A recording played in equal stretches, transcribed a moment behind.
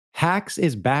Hacks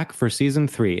is back for season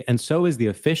 3, and so is the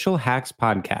official Hacks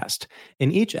podcast.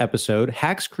 In each episode,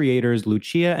 Hacks creators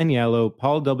Lucia Agnello,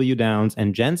 Paul W. Downs,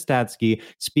 and Jen Statsky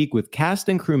speak with cast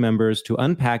and crew members to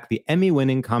unpack the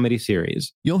Emmy-winning comedy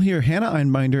series. You'll hear Hannah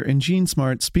Einbinder and Gene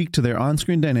Smart speak to their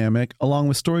on-screen dynamic, along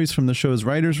with stories from the show's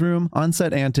writer's room,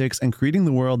 on-set antics, and creating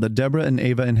the world that Deborah and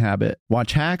Ava inhabit.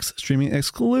 Watch Hacks, streaming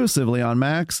exclusively on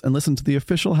Max, and listen to the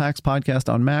official Hacks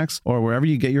podcast on Max or wherever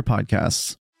you get your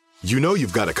podcasts. You know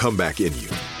you've got a comeback in you.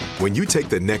 When you take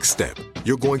the next step,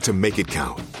 you're going to make it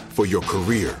count. For your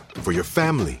career, for your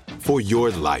family, for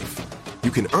your life. You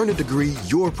can earn a degree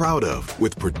you're proud of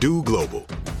with Purdue Global.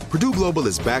 Purdue Global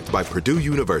is backed by Purdue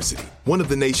University, one of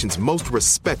the nation's most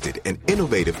respected and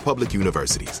innovative public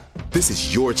universities. This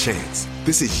is your chance.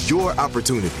 This is your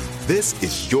opportunity. This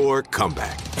is your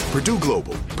comeback. Purdue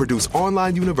Global, Purdue's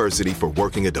online university for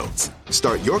working adults.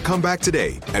 Start your comeback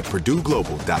today at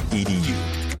purdueglobal.edu.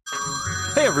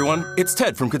 Hey everyone, it's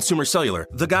Ted from Consumer Cellular,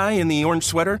 the guy in the orange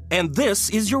sweater, and this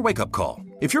is your wake-up call.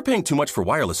 If you're paying too much for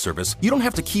wireless service, you don't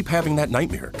have to keep having that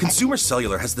nightmare. Consumer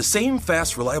Cellular has the same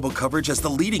fast, reliable coverage as the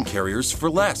leading carriers for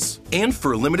less. And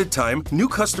for a limited time, new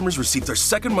customers receive their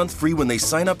second month free when they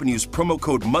sign up and use promo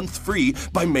code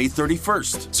MONTHFREE by May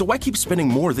 31st. So why keep spending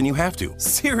more than you have to?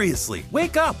 Seriously,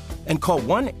 wake up and call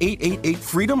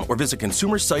 1-888-FREEDOM or visit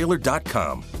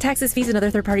consumercellular.com. Taxes, fees, and other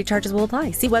third-party charges will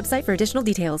apply. See website for additional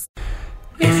details.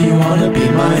 If you wanna be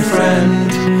my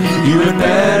friend, you had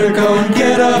better go and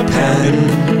get a pen.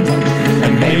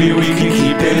 And maybe we can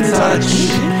keep in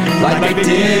touch, like we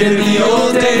did in the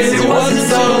old days. It wasn't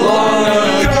so long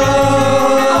ago.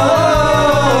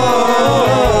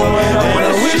 And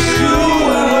I wish you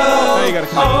well. You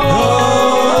gotta come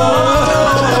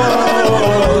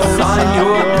sign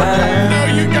your pen. No,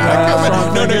 you gotta come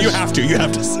in. No, you have to. You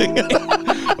have to sing it.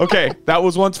 Okay, that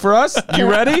was once for us. You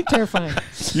ready? Terrifying.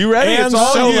 You ready? And it's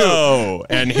all solo. you.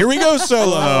 And here we go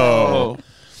solo.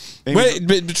 But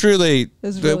truly,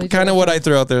 really kind of what I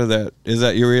throw out there that is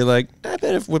that you're like, I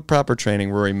bet if with proper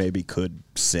training, Rory maybe could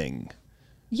sing.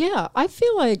 Yeah, I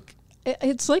feel like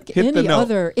it's like Hit the any note.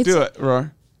 other. It's, Do it,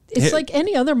 Roar. It's like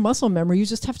any other muscle memory. You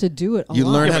just have to do it a You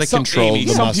lot. learn how to control the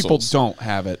Some muscles. people don't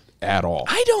have it at all.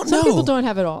 I don't know. Some people don't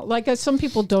have it all. Like some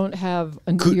people don't have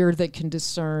an ear that can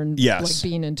discern Yes. like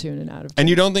being in tune and out of tune. And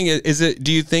you don't think is it?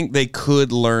 Do you think they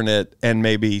could learn it and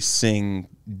maybe sing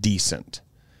decent?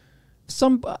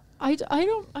 I'm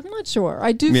not sure.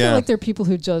 I do feel like there are people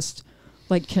who just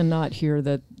like cannot hear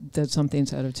that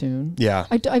something's out of tune. Yeah.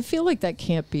 I feel like that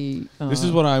can't be This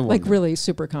is what I like wonder. really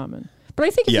super common. But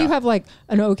I think if you have like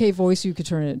an okay voice, you could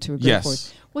turn it into a great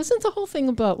voice. Wasn't the whole thing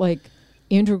about like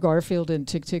Andrew Garfield and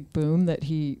Tick Tick Boom that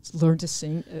he learned to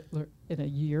sing in a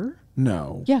year?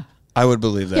 No. Yeah. I would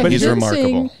believe that. Yeah, He's he didn't remarkable.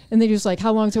 sing, and then he was like,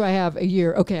 how long do I have? A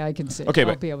year. Okay, I can sing. Okay, I'll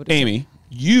but be able to Aimee, sing.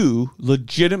 you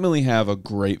legitimately have a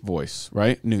great voice,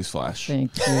 right? Newsflash.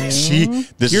 Thank you.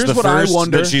 This Here's is the what I first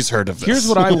wonder. that she's heard of this. Here's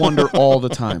what I wonder all the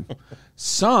time.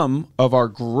 Some of our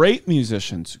great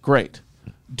musicians,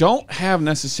 don't have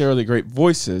necessarily great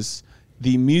voices.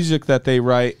 The music that they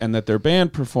write and that their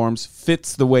band performs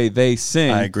fits the way they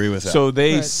sing. I agree with that. So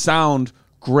they sound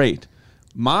great.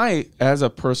 As a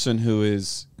person who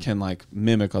can like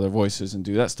mimic other voices and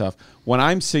do that stuff, when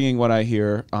I'm singing what I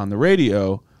hear on the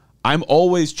radio, I'm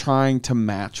always trying to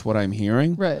match what I'm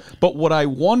hearing. Right. But what I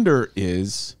wonder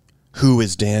is, Who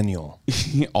is Daniel?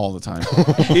 all the time,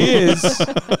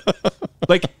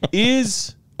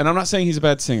 and I'm not saying he's a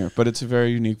bad singer, but it's a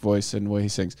very unique voice and the way he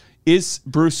sings. Is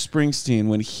Bruce Springsteen,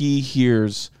 when he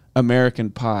hears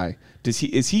American Pie, is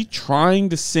he trying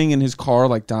to sing in his car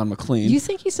like Don McLean? You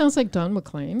think he sounds like Don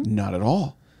McLean? Not at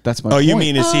all. That's my point. Oh, you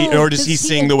mean is he, or does he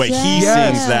sing the way he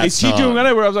sings that Is he song? doing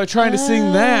that? Where I was like trying to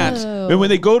sing that, and when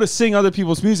they go to sing other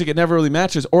people's music, it never really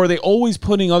matches. Or are they always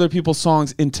putting other people's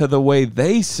songs into the way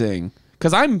they sing?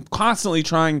 Because I'm constantly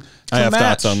trying to I have match.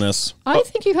 thoughts on this. I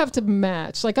think you have to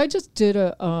match. Like I just did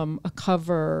a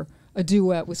cover, a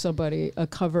duet with somebody, a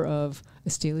cover of a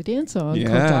Steely Dan song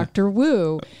called Dr.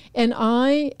 Wu. And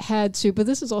I had to, but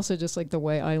this is also just like the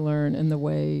way I learn and the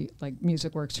way like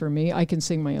music works for me. I can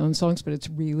sing my own songs, but it's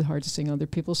really hard to sing other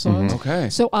people's songs. Okay.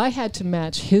 So I had to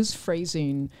match his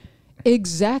phrasing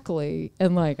exactly.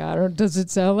 And like, does it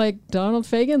sound like Donald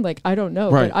Fagen? Like, I don't know.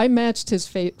 Right. But I matched his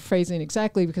phrasing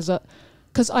exactly because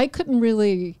I couldn't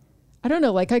really, I don't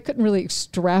know, like I couldn't really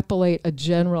extrapolate a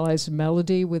generalized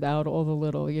melody without all the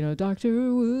little, Dr.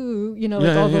 Wu,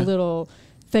 the little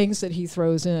things that he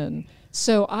throws in.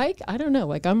 So I don't know,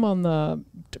 like I'm on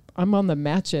the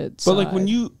match it But side. like when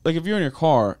if you're in your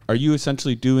car, are you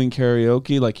essentially doing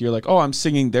karaoke? Like you're like, oh, I'm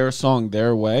singing their song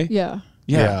their way. Yeah.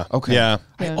 Yeah. Okay. Yeah.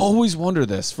 I Yeah. always wonder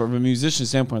this from a musician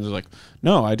standpoint. They're like,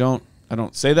 no, I don't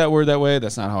say that word that way.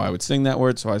 That's not how I would sing that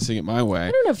word, so I sing it my way.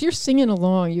 I don't know, if you're singing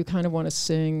along, you kind of want to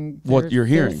sing What you're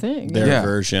hearing. their thing. Their Yeah.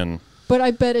 version. But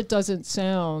I bet it doesn't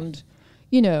sound,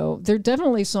 there are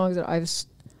definitely songs that I've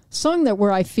sung that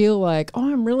where I feel like,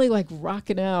 oh, I'm really like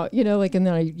rocking out, like, and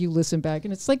then you listen back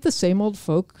and it's like the same old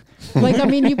folk. Like, I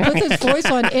mean, you put this voice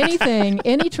on anything,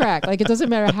 any track, like it doesn't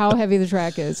matter how heavy the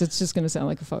track is, it's just going to sound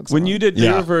like a folk song. When you did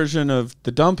your version of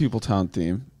the Dumb People Town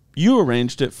theme, you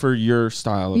arranged it for your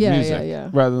style of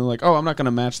music, rather than like, oh, I'm not going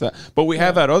to match that. But we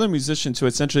have had other musicians who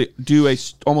essentially do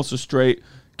almost a straight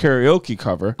karaoke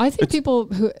cover. I think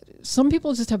some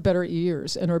people just have better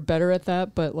ears and are better at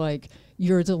that, but like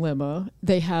your dilemma,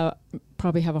 they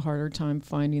probably have a harder time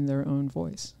finding their own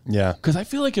voice. Yeah. Because I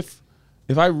feel like if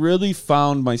I really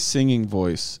found my singing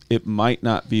voice, it might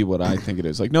not be what I think it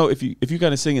is. Like, no, if you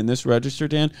kind of sing in this register,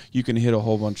 Dan, you can hit a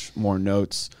whole bunch more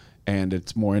notes and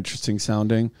it's more interesting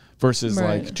sounding versus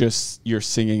like just you're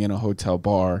singing in a hotel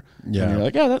bar. Yeah. And you're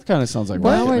like, yeah, that kind of sounds like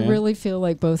Now right, I really feel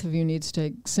like both of you need to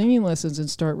take singing lessons and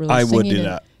start really I singing. would do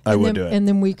that. I would do it. And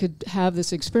then we could have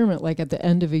this experiment like at the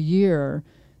end of a year,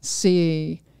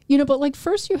 see, but like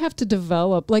first you have to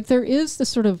develop, like there is this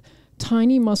sort of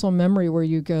tiny muscle memory where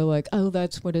you go like, oh,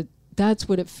 that's what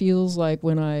it feels like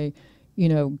when I,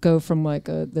 go from like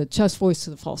the chest voice to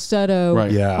the falsetto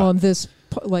on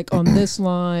this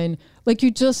line. Like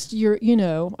you're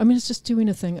I mean, it's just doing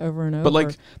a thing over and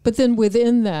over. But then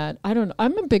within that, I don't know,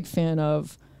 I'm a big fan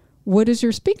of what is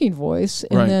your speaking voice,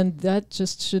 and then that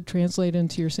just should translate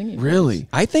into your singing voice.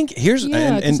 I think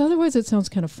because otherwise it sounds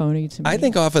kind of phony to me. I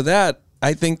think off of that,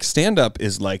 I think stand-up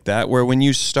is like that, where when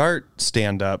you start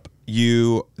stand-up,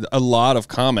 a lot of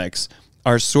comics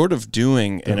are sort of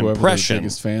doing an impression.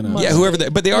 Biggest fan of. Yeah,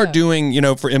 but they are doing,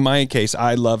 in my case,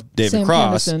 I love David Sam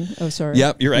Cross. Kinison. Oh, sorry.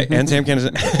 Yep, you're right. And Sam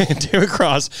Kinison, David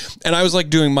Cross. And I was like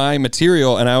doing my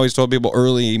material, and I always told people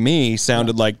early me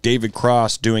sounded like David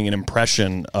Cross doing an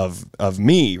impression of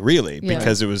me, really,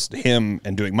 because it was him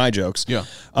and doing my jokes. Yeah.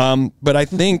 But I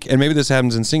think, and maybe this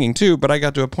happens in singing too, but I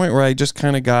got to a point where I just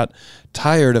kind of got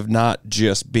tired of not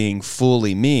just being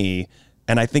fully me.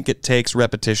 And I think it takes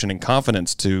repetition and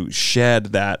confidence to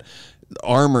shed that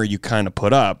armor you kind of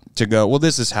put up to go, well,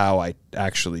 this is how I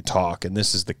actually talk, and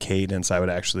this is the cadence I would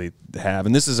actually have,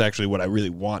 and this is actually what I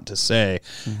really want to say.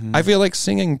 Mm-hmm. I feel like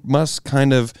singing must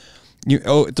kind of,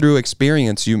 through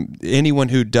experience, anyone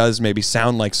who does maybe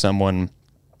sound like someone,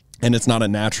 and it's not a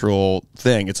natural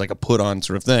thing, it's like a put-on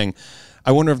sort of thing.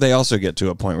 I wonder if they also get to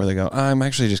a point where they go, I'm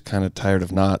actually just kind of tired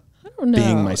of not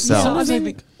being myself. Yeah, I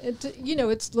mean,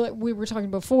 it's like we were talking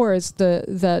before, is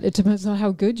that it depends on how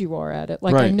good you are at it.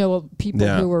 Like I know people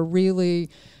who are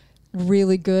really,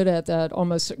 really good at that,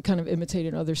 almost kind of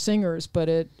imitating other singers, but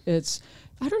it's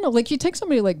I don't know, like you take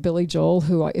somebody like Billy Joel,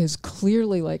 who is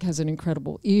clearly like has an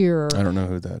incredible ear. I don't know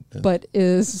who that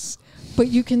is. But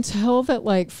you can tell that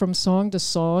like from song to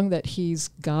song that he's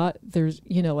got, there's,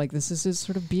 like this is his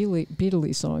sort of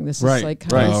Beatley song. This is like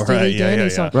kind of Steely Dan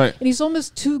song. Right. And he's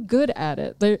almost too good at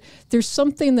it. There's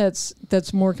something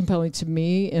that's more compelling to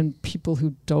me in people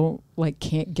who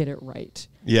can't get it right.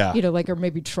 Yeah. Or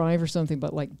maybe trying for something,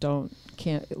 but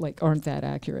aren't that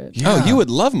accurate. Yeah. Oh, you would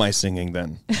love my singing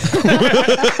then.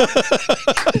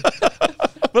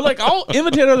 But like I'll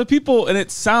imitate other people and it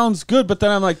sounds good, but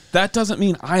then I'm like, that doesn't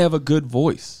mean I have a good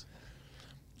voice.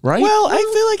 Right? Well, I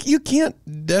feel like you can't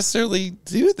necessarily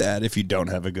do that if you don't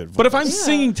have a good voice. But if I'm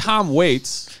singing Tom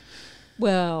Waits,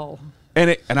 well,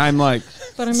 and I'm like,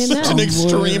 but I mean such an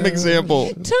extreme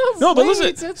example. No, but listen,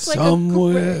 it's like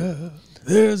somewhere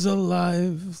there's a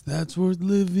life that's worth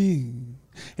living,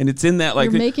 and it's in that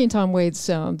like you're making Tom Waits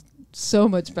sound so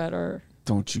much better.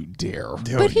 Don't you dare!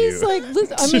 But he's like,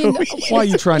 listen, I mean, why are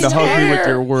you trying to hug me with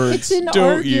your words? It's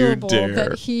inarguable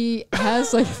that he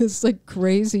has like this like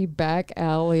crazy back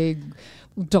alley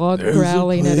dog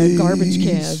growling at a garbage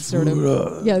can sort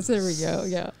of. Yes, there we go.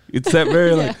 Yeah, it's that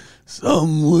very like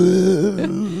somewhere.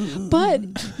 But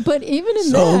even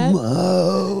in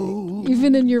that,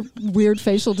 even in your weird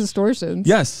facial distortions,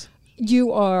 yes,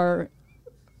 you are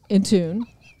in tune.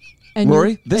 And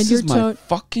Rory, this is my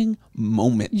fucking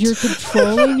moment. You're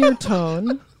controlling your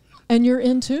tone, and you're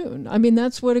in tune. I mean,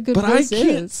 that's what a good voice is. But I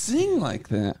can't sing like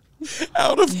that.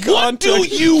 Out of context. What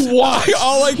do you want?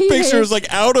 All I picture is like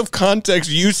out of context,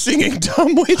 you singing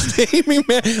Tom Waits to Aimee,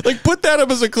 man. Like put that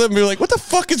up as a clip and be like, what the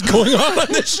fuck is going on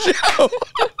this show?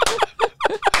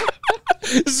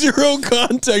 Zero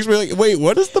context. We're like, wait,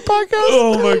 what is the podcast?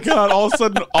 Oh my god! All of a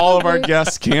sudden, all of our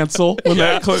guests cancel when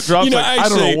that clip drops. I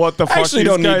don't know what the fuck. Actually, these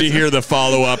don't guys need to hear the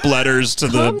follow-up letters to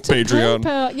the Come to Patreon.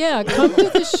 Come to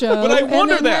the show. But I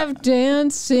wonder and then that. have Dan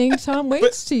sing Tom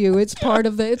Waits to you. It's part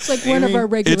of the. It's like one of our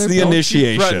regular. It's the bits.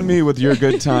 initiation. Threaten me with your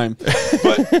good time,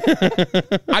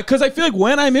 but because I feel like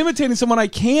when I'm imitating someone, I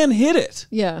can hit it.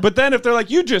 Yeah. But then if they're like,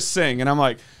 "You just sing," and I'm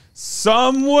like,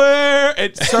 "Somewhere,"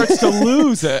 it starts to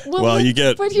lose it. Well, you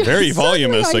get very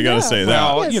voluminous, I gotta say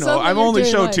that. Well, I'm only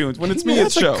show tunes. When it's me,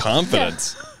 it's show.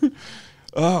 Confidence.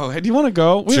 Oh, hey, do you want to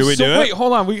go? Should we do it? Wait,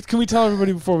 hold on. Can we tell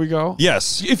everybody before we go?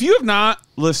 Yes. If you have not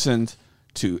listened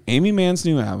to Aimee Mann's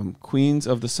new album, Queens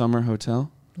of the Summer Hotel.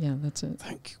 Yeah, that's it.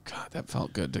 Thank you, God. That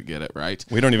felt good to get it right.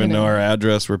 We don't even know our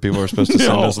address where people are supposed to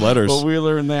send us letters. Well, we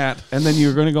learned that. And then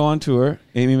you're going to go on tour,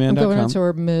 AimeeMann.com. I'm going on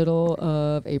tour middle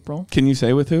of April. Can you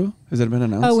say with who? Has it been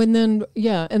announced? Oh, and then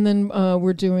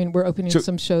we're opening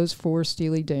some shows for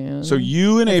Steely Dan. So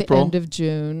you in at April, the end of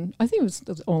June. I think it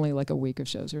was only like a week of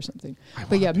shows or something.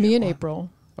 But yeah, me in April.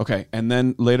 Okay, and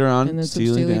then later on, And then Steely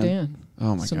some Steely Dan. Dan.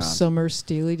 Oh my some God. summer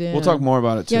Steely Dan. We'll talk more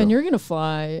about it too. Yeah, and you're going to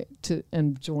fly to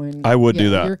and join. I would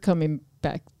do that. You're coming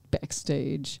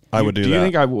backstage. I would do that. Do you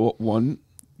think I won?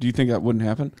 Do you think that wouldn't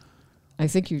happen? I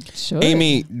think you should.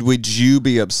 Aimee, would you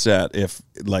be upset if,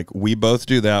 like, we both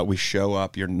do that, we show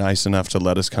up, you're nice enough to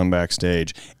let us come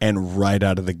backstage, and right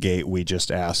out of the gate, we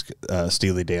just ask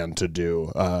Steely Dan to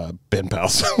do Ben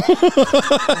Pals?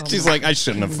 She's like, I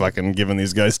shouldn't have fucking given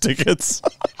these guys tickets.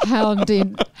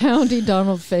 Hounding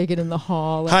Donald Fagen in the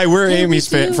hall. Hi, we're Hey, Amy's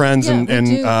friends,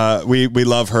 we we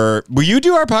love her. Will you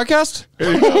do our podcast?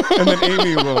 And then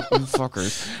Aimee will,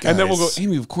 fuckers. And then we'll go,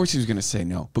 Aimee, of course he was going to say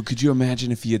no. But could you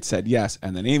imagine if he had said yes?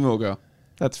 And then Aimee will go,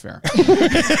 that's fair. Because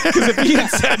if he had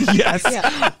said yes,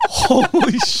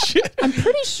 holy shit. I'm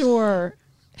pretty sure,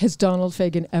 has Donald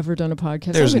Fagen ever done a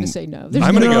podcast? I'm going to say no. I'm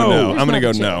going to go no. There's I'm going to not go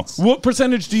a no. chance. What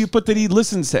percentage do you put that he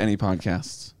listens to any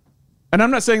podcasts? And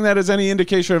I'm not saying that as any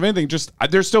indication of anything. Just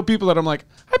there's still people that I'm like,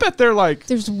 I bet they're like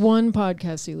There's one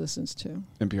podcast he listens to.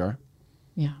 NPR.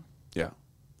 Yeah. Yeah.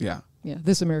 Yeah. Yeah.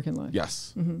 This American Life.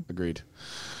 Yes. Agreed.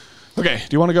 Okay.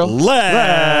 Do you want to go?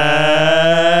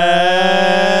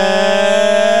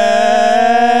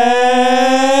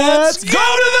 Let's go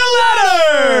to the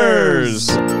letters.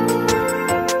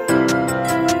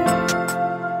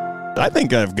 I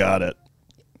think I've got it.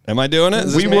 Am I doing it?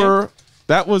 Is this me?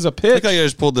 That was a I pitch. think I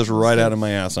just pulled this right out of my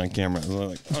ass on camera.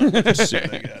 Like, let's see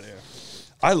what I got here.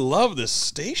 I love this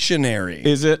stationery.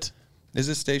 Is it? Is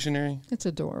it stationery? It's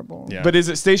adorable. Yeah. But is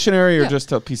it stationary or Yeah.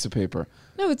 just a piece of paper?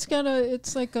 No, it's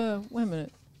like a, wait a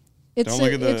minute. Don't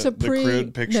look at the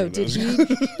crude picture. No, did Those- he?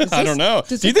 I don't know.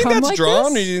 Does Do you it think come that's like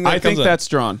drawn? this? Or do you think that I think comes that's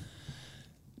drawn.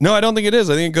 No, I don't think it is.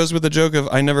 I think it goes with the joke of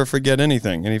I never forget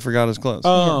anything, and he forgot his clothes.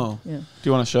 Oh. Yeah. Do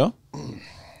you want to show?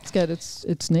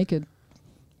 It's naked.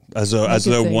 As though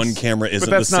things. one camera isn't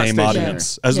the that's not same stationary.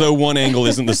 audience. As though one angle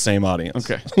isn't the same audience.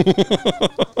 Okay.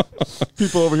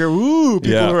 People over here, ooh,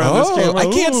 people Yeah. around this Oh, camera. I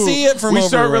can't ooh. see it from We over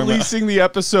start where I'm at. releasing the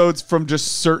episodes from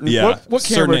just certain. Yeah. What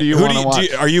camera do you Who want to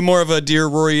watch? are you more of a Dear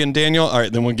Rory and Daniel? All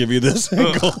right, then we'll give you this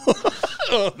angle.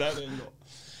 That angle.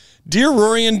 Dear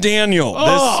Rory and Daniel,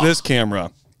 this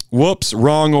camera. Whoops,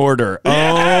 wrong order.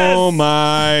 Yes! Oh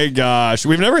my gosh.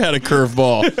 We've never had a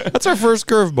curveball. That's our first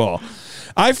curveball.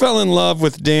 I fell in love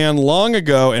with Dan long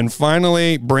ago and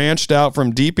finally branched out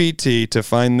from DPT to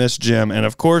find this gem. And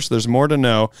of course, there's more to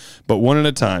know, but one at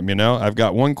a time, you know? I've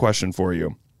got one question for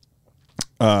you.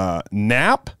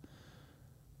 Nap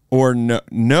or no?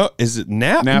 No, is it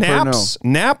nap? Nap or Naps?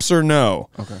 Naps or no?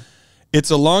 Okay. It's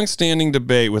a long-standing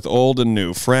debate with old and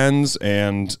new friends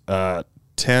and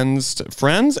tends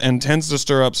to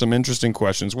stir up some interesting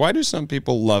questions. Why do some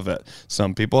people love it?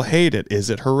 Some people hate it.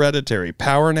 Is it hereditary?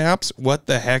 Power naps? What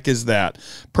the heck is that?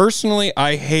 Personally,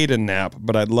 I hate a nap,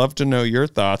 but I'd love to know your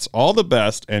thoughts. All the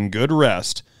best and good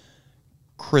rest.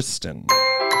 Kristen.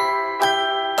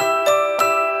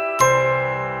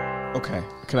 Okay.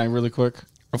 Can I really quick?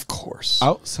 Of course.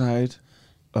 Outside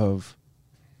of,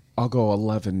 I'll go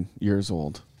 11 years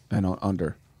old and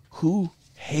under. Who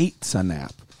hates a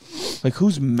nap? Like,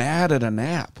 who's mad at a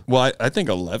nap? Well, I think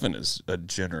 11 is a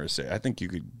generous age. I think you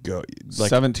could go like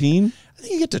 17? I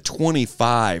think you get to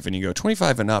 25 and you go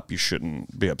 25 and up, you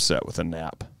shouldn't be upset with a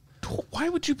nap. Why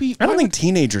would you be? I don't think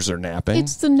teenagers are napping.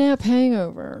 It's the nap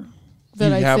hangover. That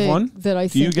You I have think, one? That I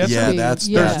Do you think. get would Yeah, be- that's-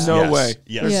 yeah. There's no Yes. way.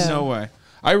 Yes. There's Yeah. no way.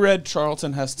 I read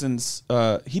Charlton Heston's,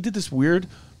 he did this weird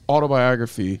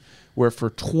autobiography where for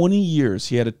 20 years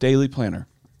he had a daily planner.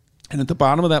 And at the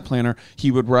bottom of that planner, he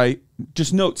would write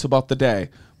just notes about the day,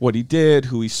 what he did,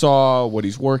 who he saw, what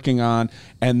he's working on.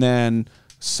 And then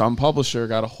some publisher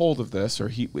got a hold of this, or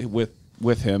he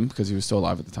with him because he was still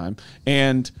alive at the time,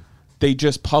 and they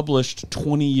just published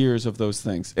 20 years of those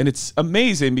things. And it's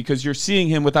amazing because you're seeing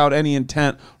him without any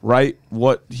intent write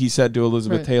what he said to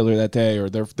Elizabeth Taylor that day, or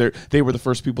they were the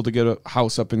first people to get a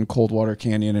house up in Coldwater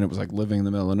Canyon, and it was like living in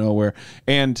the middle of nowhere.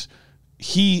 And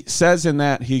he says in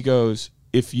that, he goes,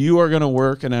 if you are going to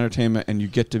work in entertainment and you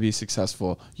get to be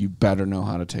successful, you better know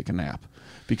how to take a nap.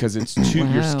 Because it's too,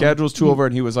 your schedule's too over.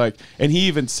 And he was like, and he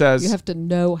even says, you have to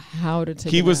know how to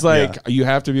take. He was like, you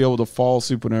have to be able to fall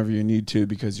asleep whenever you need to,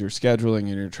 because your scheduling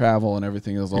and your travel and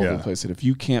everything is all over the place. And if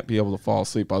you can't be able to fall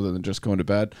asleep other than just going to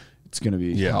bed, it's going to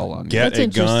be hell on you. Get a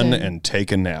gun and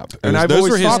take a nap. And those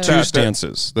were his two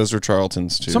stances. Those were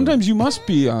Charlton's too. Sometimes you must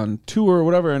be on tour or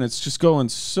whatever, and it's just going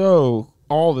so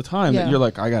all the time that you're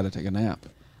like, I got to take a nap.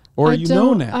 Or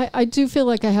nap. I do feel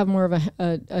like I have more of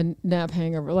a nap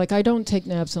hangover. Like, I don't take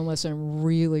naps unless I'm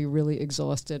really, really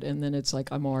exhausted, and then it's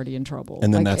like I'm already in trouble.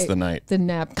 And then like that's the night. The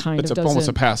nap kind of doesn't. It's almost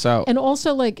a pass out. And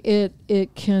also, like,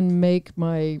 it can make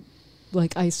my,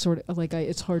 like, I sort of, like,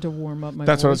 it's hard to warm up my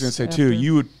That's voice what I was going to say, too.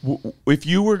 You would, if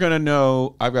you were going to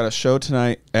know, I've got a show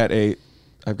tonight at 8,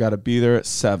 I've got to be there at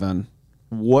 7,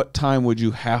 what time would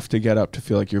you have to get up to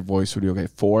feel like your voice would be okay?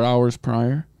 4 hours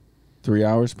prior? 3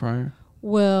 hours prior?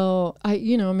 Well,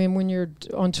 when you're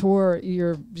on tour,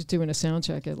 you're just doing a sound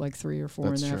check at like 3 or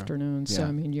 4 in the afternoon. So,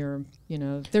 I mean,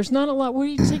 there's not a lot. What are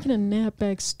you taking a nap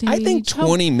backstage? I think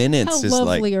 20 minutes is like... How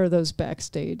lovely are those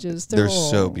backstages? They're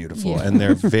so beautiful. And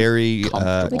they're very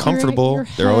comfortable.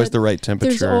 They're always the right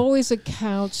temperature. There's always a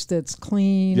couch that's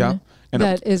clean. Yeah. And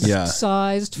that is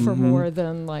sized for more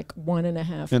than like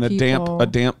 1.5 and people. a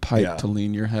damp pipe to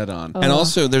lean your head on. And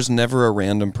also, there's never a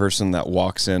random person that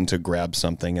walks in to grab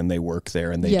something and they work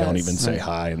there and they don't even say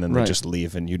hi, and then they just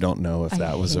leave, and you don't know if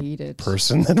that was a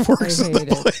person that works in the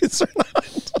place or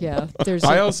not. Yeah,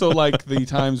 I also like the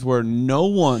times where no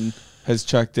one has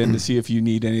checked in to see if you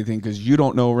need anything because you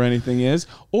don't know where anything is,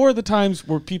 or the times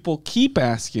where people keep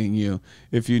asking you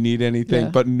if you need anything,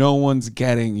 but no one's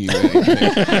getting you anything.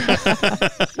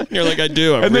 You're like, I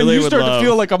do. And then you start to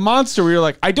feel like a monster where you're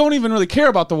like, I don't even really care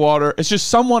about the water. It's just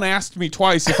someone asked me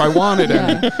twice if I wanted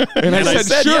any. And I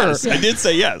said sure. Yes. I did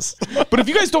say yes. But if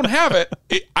you guys don't have it,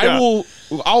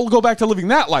 I'll go back to living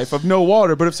that life of no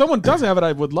water. But if someone does have it,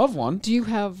 I would love one. Do you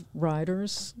have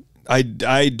riders? I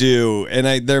do,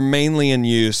 and they're mainly in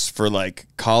use for like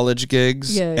college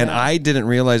gigs. And I didn't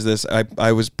realize this.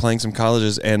 I was playing some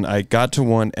colleges, and I got to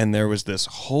one, and there was this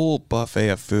whole buffet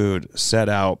of food set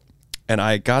out. And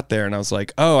I got there, and I was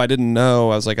like, "Oh, I didn't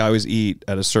know." I was like, "I always eat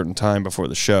at a certain time before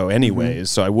the show, anyways,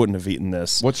 so I wouldn't have eaten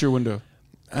this." What's your window?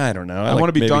 I don't know. I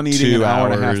want to be done eating 2 hour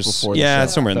and a half before. Yeah, the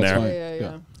it's somewhere in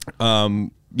there.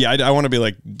 I want to be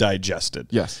like digested.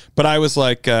 Yes, but I was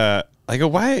like. I go,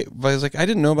 why? But I was like, I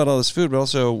didn't know about all this food, but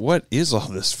also, what is all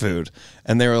this food?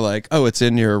 And they were like, oh, it's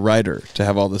in your rider to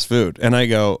have all this food. And I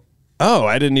go, oh,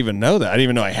 I didn't even know that. I didn't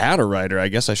even know I had a rider. I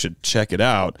guess I should check it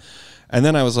out. And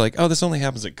then I was like, oh, this only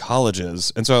happens at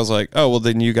colleges. And so I was like, oh, well,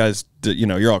 then you guys,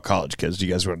 you're all college kids. Do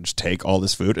you guys want to just take all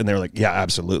this food? And they were like, yeah,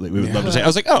 absolutely. We would love to take. I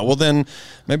was like, oh, well, then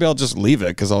maybe I'll just leave it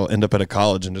because I'll end up at a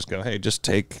college and just go, hey, just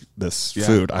take this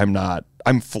food.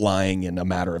 I'm flying in a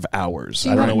matter of hours.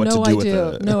 I don't know what to do with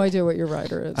it. No idea what your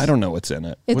rider is. I don't know what's in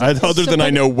it. Other than I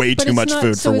know way too much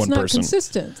food for one person. It's not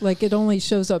consistent. Like, it only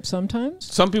shows up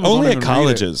sometimes. Some people only don't at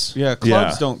colleges. Yeah,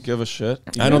 clubs don't give a shit.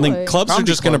 I don't think clubs are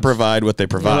just going to provide what they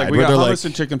provide. We got hummus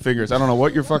and chicken fingers. I don't know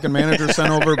what your fucking manager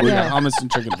sent over, but we got hummus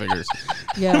and chicken fingers.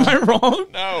 Yeah. Am I wrong?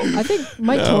 No. I think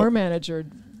my tour manager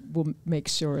will make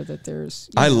sure that there's.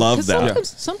 I love that.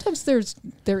 Sometimes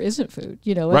there isn't food.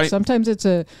 Sometimes it's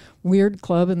a weird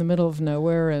club in the middle of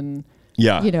nowhere, and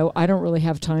I don't really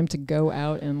have time to go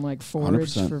out and like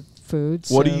forage 100%. For food.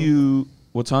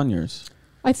 What's on yours?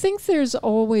 I think there's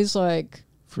always like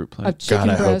fruit plate. A chicken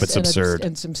breast I hope it's absurd.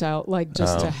 And some salad, like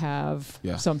just to have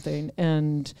something,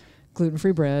 and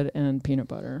gluten-free bread and peanut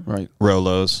butter. Right.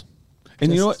 Rolos.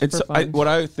 And you know what? What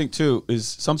I think too is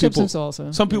some people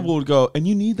would go, and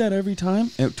you need that every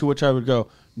time. And to which I would go,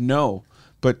 no.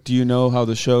 But do you know how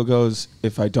the show goes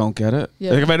if I don't get it?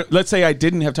 Yeah. Like let's say I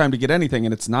didn't have time to get anything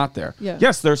and it's not there. Yeah.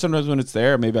 Yes, there are sometimes when it's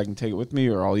there, maybe I can take it with me,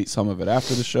 or I'll eat some of it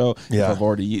after the show if I've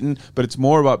already eaten. But it's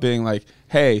more about being like,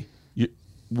 hey,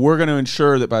 we're going to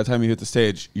ensure that by the time you hit the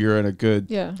stage, you're in a good...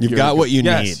 Yeah. You've got what you need.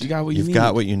 Yes, you got what you need. You've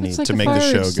got what you need to make the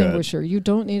show good. You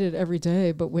don't need it every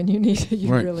day, but when you need it,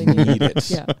 you really need it.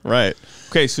 Yeah. Right.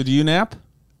 Okay, so do you nap?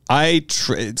 No.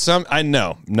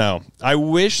 I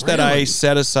wish that I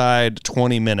set aside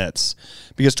 20 minutes,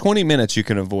 because 20 minutes you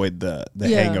can avoid the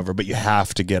hangover, but you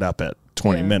have to get up at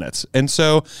 20 minutes. And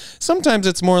so sometimes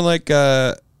it's more like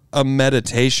a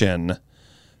meditation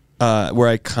where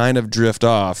I kind of drift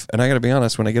off. And I got to be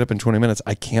honest, when I get up in 20 minutes,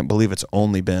 I can't believe it's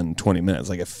only been 20 minutes.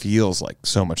 Like, it feels like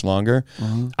so much longer.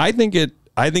 I think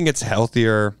it's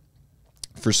healthier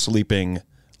for sleeping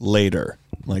later.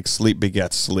 Like, sleep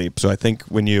begets sleep. So I think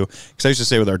because I used to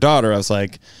say with our daughter, I was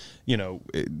like,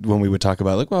 when we would talk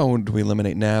about like, well, do we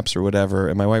eliminate naps or whatever?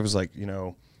 And my wife was like,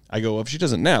 I go, well, if she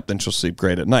doesn't nap, then she'll sleep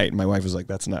great at night. And my wife was like,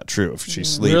 that's not true. If she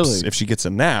sleeps, if she gets a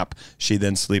nap, she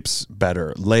then sleeps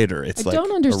better later. It's I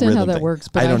don't understand how that works,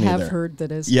 but I have heard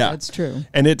that it's true.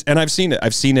 And I've seen it.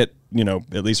 I've seen it,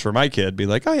 at least for my kid, be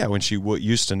like, oh yeah, when she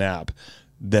used to nap,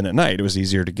 then at night it was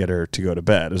easier to get her to go to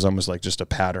bed. It was almost like just a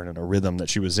pattern and a rhythm that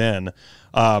she was in.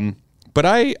 But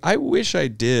I wish I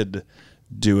did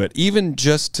do it, even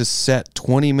just to set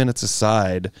 20 minutes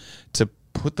aside to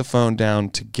put the phone down,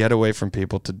 to get away from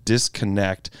people, to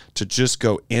disconnect, to just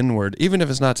go inward, even if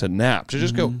it's not to nap, to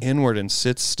just go inward and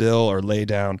sit still or lay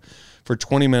down for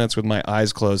 20 minutes with my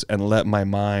eyes closed and let my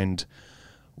mind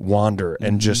wander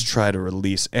and just try to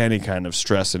release any kind of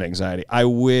stress and anxiety. I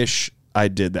wish I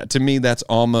did that. To me, that's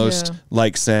almost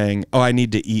like saying, oh, I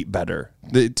need to eat better.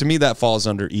 To me, that falls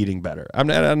under eating better. I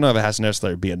don't know if it has to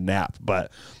necessarily be a nap, but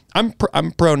I'm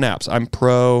pro naps.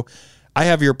 I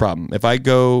have your problem. If I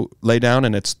go lay down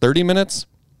and it's 30 minutes,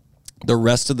 the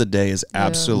rest of the day is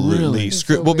absolutely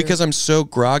screwed. So well, because I'm so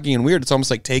groggy and weird. It's almost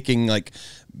like taking like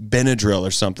Benadryl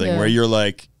or something where you're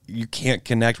like, you can't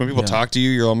connect. When people talk to you,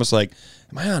 you're almost like,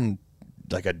 am I on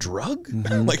like a drug?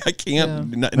 Like I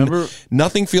can't,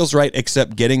 nothing feels right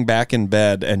except getting back in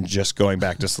bed and just going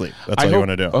back to sleep. That's all you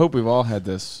want to do. I hope we've all had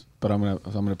this, but I'm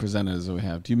gonna present it as we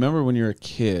have. Do you remember when you were a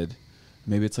kid,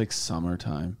 maybe it's like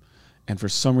summertime, and for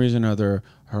some reason or other,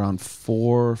 around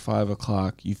 4 or 5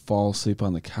 o'clock, you fall asleep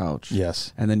on the couch.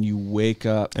 Yes. And then you wake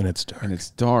up. And it's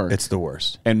dark. It's the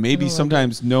worst. And maybe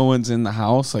sometimes no one's in the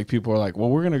house. Like people are like, well,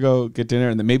 we're going to go get dinner.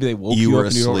 And then maybe they woke you up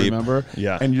and you don't remember.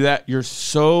 Yeah. And you're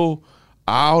so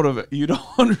out of it. You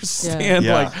don't understand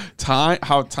like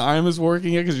how time is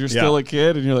working here because you're still a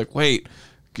kid. And you're like, wait,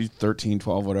 13,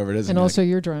 12, whatever it is. And also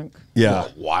you're drunk. Yeah.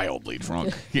 Wildly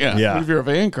drunk. Yeah. If you're a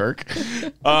Van Kirk,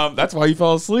 that's why you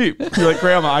fell asleep. You're like,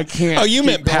 Grandma, I can't. Oh, you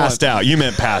meant passed out.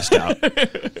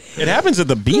 It happens at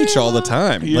the beach all the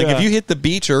time. Like if you hit the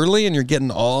beach early and you're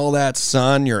getting all that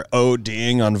sun, you're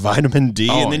ODing on vitamin D,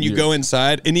 and then you go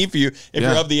inside. And if you're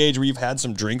of the age where you've had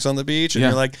some drinks on the beach and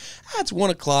you're like, it's 1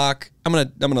 o'clock, I'm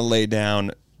gonna lay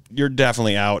down. You're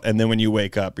definitely out, and then when you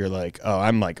wake up, you're like, "Oh,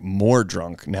 I'm like more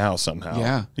drunk now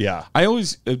somehow." Yeah. I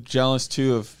always am jealous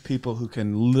too of people who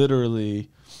can literally,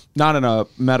 not in a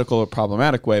medical or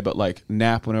problematic way, but like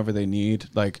nap whenever they need.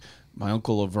 Like my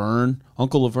Uncle Laverne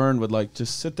would like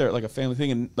just sit there at like a family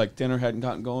thing, and like dinner hadn't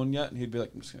gotten going yet, and he'd be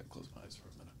like, "I'm just gonna close my eyes for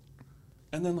a minute,"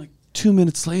 and then like 2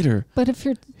 minutes later, but if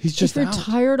you're out.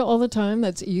 tired all the time,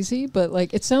 that's easy. But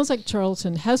like it sounds like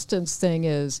Charlton Heston's thing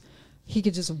is, he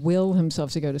could just will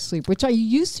himself to go to sleep, which I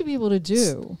used to be able to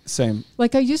do. Same.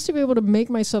 Like I used to be able to make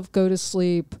myself go to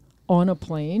sleep on a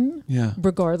plane,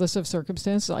 regardless of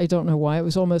circumstances. I don't know why. It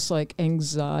was almost like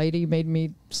anxiety made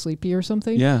me sleepy or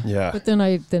something. Yeah. But then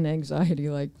anxiety,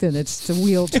 then it's the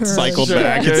wheel turns. It cycled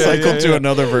back. It cycled to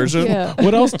another version. Yeah.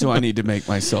 What else do I need to make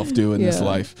myself do in this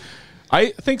life?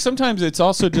 I think sometimes it's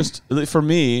also just, for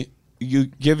me, you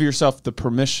give yourself the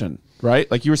permission,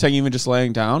 right? Like you were saying, even just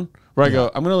laying down. Where I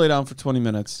go, I'm going to lay down for 20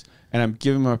 minutes, and I'm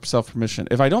giving myself permission.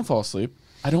 If I don't fall asleep,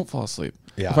 I don't fall asleep.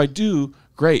 Yeah. If I do,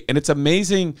 great. And it's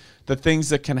amazing the things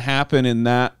that can happen in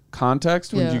that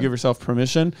context when you give yourself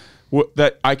permission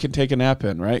that I can take a nap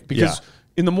in, right? Because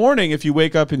in the morning, if you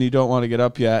wake up and you don't want to get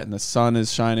up yet, and the sun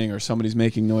is shining or somebody's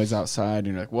making noise outside, and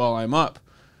you're like, well, I'm up.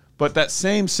 But that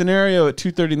same scenario at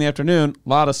 2:30 in the afternoon, a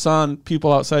lot of sun,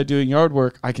 people outside doing yard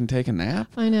work, I can take a nap.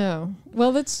 I know.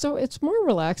 Well, it's more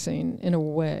relaxing in a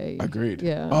way. Agreed.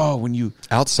 Yeah. Oh, when you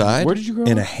outside? Where did you grow up?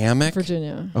 In a hammock?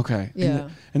 Virginia. Okay. Yeah.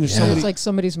 And there's it's like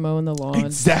somebody's mowing the lawn.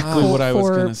 Exactly what I was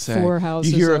going to say. 4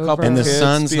 houses you hear a couple over. And the kids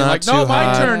sun's being not like, too no, my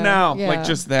hot. turn now. Yeah. Like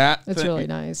just that. It's really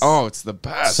nice. Oh, it's the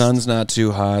best. Sun's not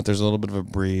too hot. There's a little bit of a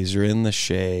breeze. You're in the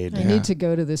shade. I need to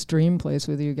go to this dream place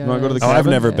with you guys. You want to go to the I've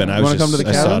cabin? never been. You I want to was come to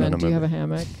the just- I saw it cabin? in a Do you have movie. a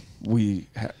hammock?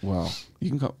 Well, you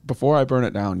can come before I burn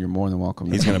it down. You're more than welcome.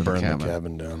 He's going to burn the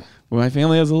cabin down. Well, my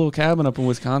family has a little cabin up in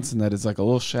Wisconsin that is like a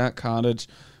little shack cottage.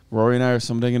 Rory and I are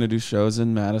someday going to do shows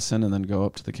in Madison and then go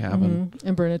up to the cabin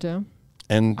And burn it down.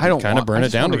 And I don't kind of burn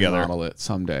it down together. Remodel it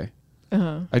someday.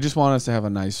 Uh-huh. I just want us to have a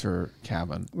nicer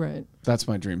cabin. Right. That's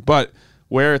my dream. But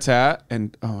where it's at,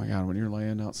 and oh my God, when you're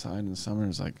laying outside in the summer,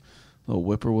 there's like a little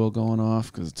whippoorwill going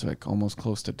off because it's like almost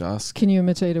close to dusk. Can you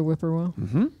imitate a whippoorwill?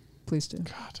 Mm-hmm. Please do.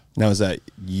 God. Now, is that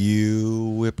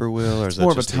you, whippoorwill, or is that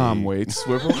More of a just Tom Waits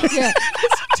whippoorwill? Yeah.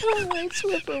 Tom Waits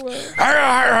whippoorwill.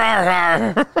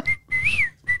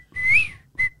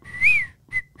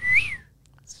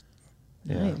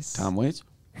 Nice. Tom Waits.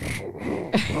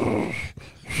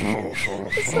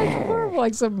 It's like horrible,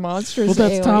 like some monstrous. Well,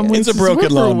 that's alien. Tom Waits. It's a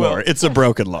broken lawnmower. It's a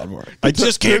broken lawnmower. I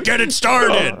just can't get it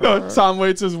started. No, Tom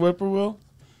Waits is whippoorwill.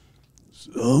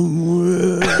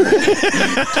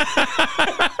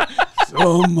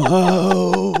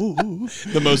 Somehow.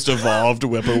 The most evolved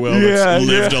whippoorwill that's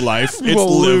lived a life. It's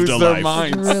lived a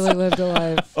life. Really lived a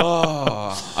life.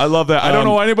 Oh, I love that. I don't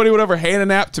know why anybody would ever hate a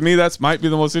nap. To me, that's might be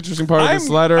the most interesting part of this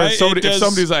letter. If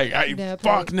somebody's like,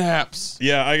 fuck naps.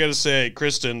 Yeah, I gotta say,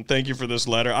 Kristen, thank you for this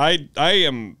letter. I'm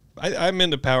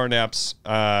into power naps.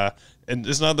 And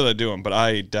it's not that I do them, but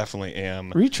I definitely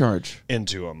am Recharge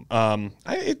into them.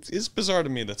 It's bizarre to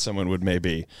me that someone would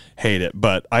maybe hate it,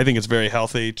 but I think it's very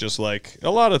healthy, just like a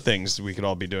lot of things we could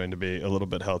all be doing to be a little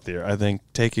bit healthier. I think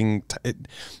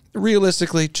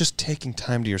realistically, just taking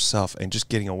time to yourself and just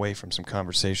getting away from some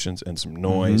conversations and some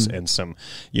noise and some,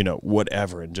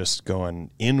 whatever, and just going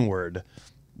inward.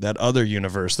 That other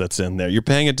universe that's in there. You're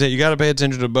paying attention. You got to pay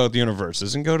attention to both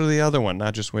universes and go to the other one,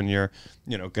 not just when you're,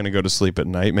 going to go to sleep at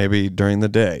night, maybe during the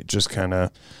day. Just kind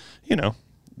of,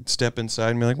 step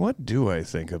inside and be like, what do I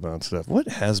think about stuff? What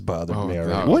has bothered me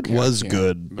already? What was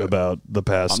good about the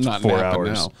past 4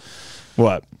 hours? Now.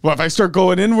 What? Well, if I start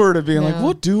going inward and being like,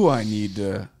 what do I need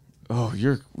to? Oh,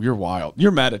 you're wild.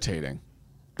 You're meditating.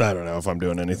 I don't know if I'm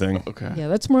doing anything. Okay. Yeah,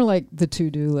 that's more like the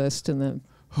to-do list and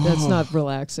that's not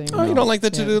relaxing. Oh, you don't like the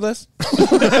to-do list?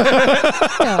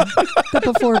 Yeah, the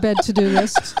before bed to-do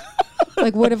list.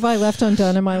 Like, what have I left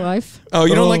undone in my life? Oh,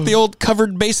 you don't like the old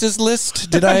covered bases list?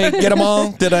 Did I get them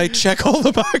all? Did I check all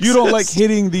the boxes? You don't like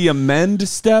hitting the amend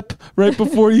step right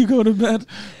before you go to bed?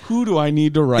 Who do I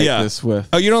need to write this with?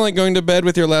 Oh, you don't like going to bed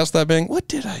with your last thought being, what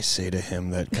did I say to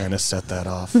him that kind of set that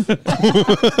off?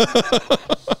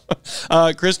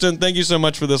 Kristen, thank you so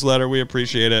much for this letter. We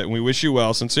appreciate it, and we wish you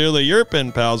well. Sincerely, your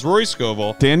pen pals, Rory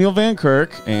Scovel, Daniel Van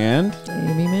Kirk, and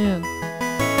Aimee Mann.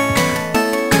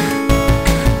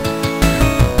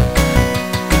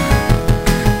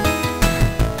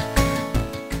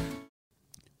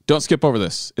 don't skip over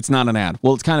this. It's not an ad.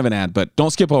 Well, it's kind of an ad, but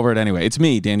don't skip over it anyway. It's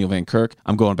me, Daniel Van Kirk.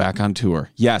 I'm going back on tour.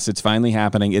 Yes, it's finally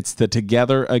happening. It's the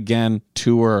Together Again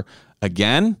tour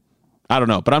again. I don't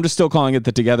know, but I'm just still calling it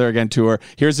the Together Again Tour.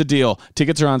 Here's the deal.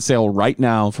 Tickets are on sale right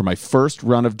now for my first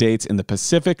run of dates in the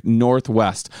Pacific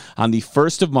Northwest. On the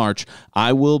 1st of March,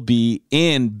 I will be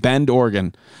in Bend,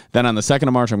 Oregon. Then on the 2nd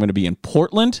of March, I'm going to be in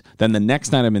Portland. Then the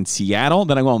next night, I'm in Seattle.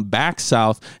 Then I'm going back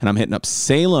south, and I'm hitting up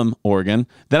Salem, Oregon.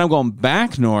 Then I'm going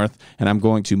back north, and I'm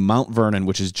going to Mount Vernon,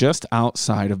 which is just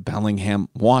outside of Bellingham,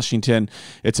 Washington.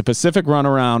 It's a Pacific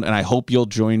runaround, and I hope you'll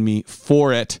join me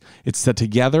for it. It's the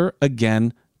Together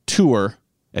Again Tour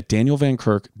at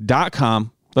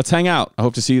danielvankirk.com. Let's hang out. I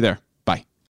hope to see you there. Bye.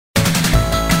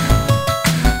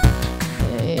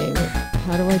 Hey,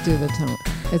 how do I do the tone?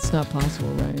 It's not possible,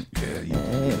 right?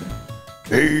 Yeah,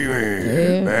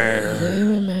 Hey,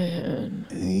 man.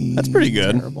 That's pretty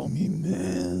good.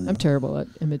 I'm terrible at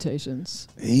imitations.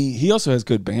 He also has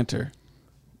good banter.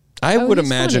 I would he's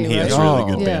imagine funny, he has right?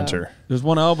 really good Yeah. banter. There's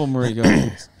one album where he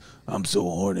goes, I'm so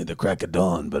horny the crack of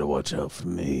dawn, better watch out for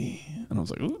me. And I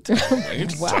was like, ooh,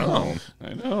 it's Wow.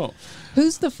 I know.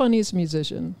 Who's the funniest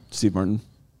musician? Steve Martin.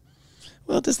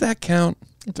 Well, does that count?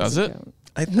 Does doesn't it? count.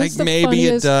 I Who's think the maybe it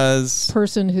funniest does.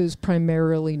 Person who's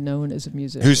primarily known as a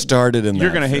musician. Who started in that?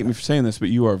 You're going to hate me for saying this, but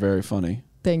you are very funny.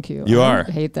 Thank you. You I are.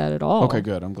 don't hate that at all. Okay,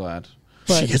 good. I'm glad.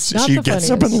 But not she the gets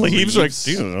up and funniest. leaves like,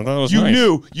 dude, I thought that was You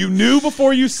nice. knew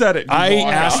before you said it. I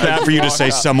asked that for you to say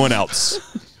someone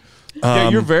else. Yeah,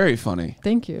 you're very funny.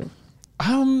 Thank you.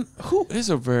 Who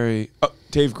is a very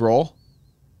Dave Grohl?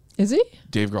 Is he?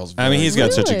 Dave Grohl's. I mean, he's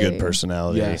got such a Really? good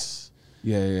personality. Yes.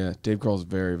 Yeah. Dave Grohl's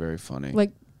very, very funny.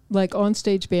 Like on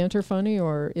stage banter funny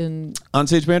or in On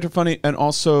stage banter funny, and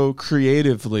also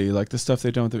creatively, like the stuff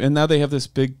they don't. And now they have this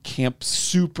big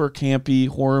super campy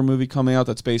horror movie coming out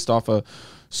that's based off a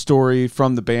story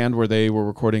from the band where they were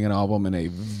recording an album in a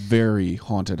very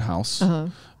haunted house.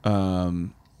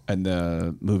 And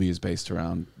the movie is based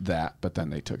around that, but then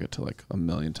they took it to like a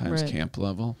million times Right. camp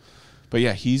level. But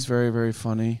yeah, he's very, very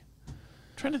funny.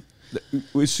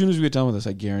 As soon as we get done with this,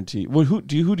 I guarantee. Well, who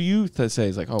do you say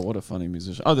is like, oh, what a funny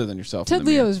musician, other than yourself? Ted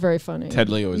Leo is very funny. Ted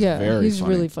Leo is yeah, very he's funny.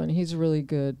 really funny. He's really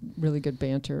good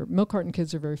banter. Milk Carton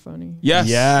Kids are very funny.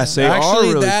 Yes, they actually,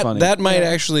 are really that funny. that might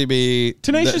actually be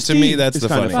Tenacious to me. D That's is the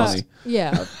kind of funniest. funny.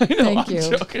 Yeah, thank you.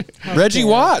 Joking. Reggie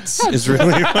Watts is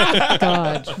really funny.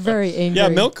 God, very angry. Yeah,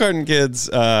 Milk Carton Kids.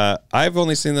 I've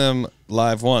only seen them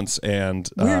live once, and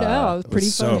Weird Al, it was pretty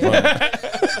so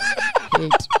funny. fun.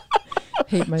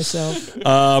 hate myself.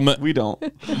 We don't.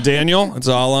 Daniel, it's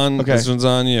all on. Okay. This one's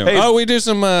on you. Hey. We do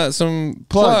some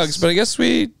plugs, but I guess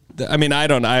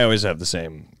I always have the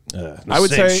same. I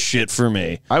would same say shit for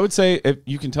me. I would say, if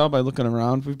you can tell by looking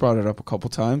around, we've brought it up a couple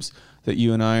times that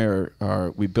you and I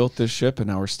we built this ship and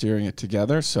now we're steering it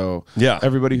together. So Yeah.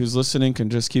 everybody who's listening can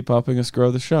just keep helping us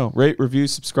grow the show. Rate, review,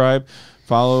 subscribe,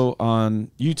 follow on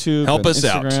YouTube, Help and us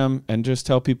out. Instagram, and just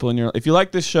tell people if you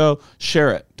like this show,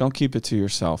 share it. Don't keep it to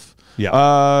yourself.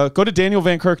 Yeah. Go to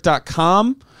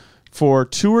danielvankirk.com for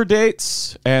tour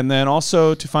dates, and then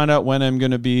also to find out when I'm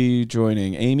going to be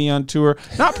joining Aimee on tour.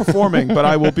 Not performing, but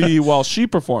I will be, while she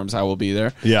performs, I will be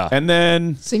there. Yeah. And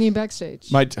then Singing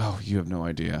backstage. you have no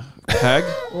idea. Peg,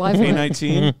 Live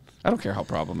A19. I don't care how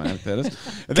problematic that is.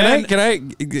 And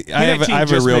I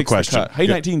have a real question. Hey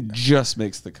 19 just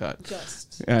makes the cut.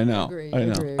 Just. I know. Agree, I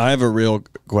know. agree. I have a real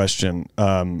question.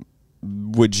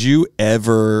 Would you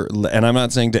ever, and I'm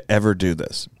not saying to ever do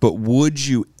this, but would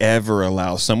you ever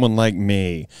allow someone like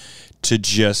me to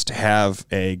just have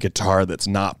a guitar that's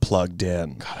not plugged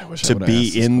in, I wish I to would've be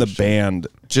asked this in the question. band,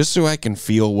 just so I can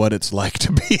feel what it's like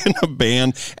to be in a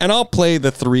band? And I'll play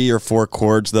the 3 or 4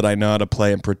 chords that I know how to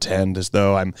play and pretend as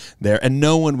though I'm there, and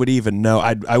no one would even know.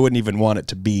 I wouldn't even want it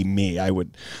to be me. I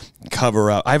would cover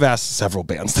up. I've asked several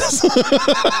bands this.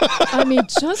 I mean,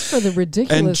 just for the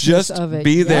ridiculousness And just of it.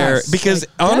 be there, yes. because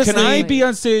Like, honestly- Can I definitely. be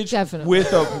on stage Definitely.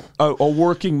 with a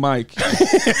working mic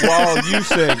while you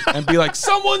sing and be like,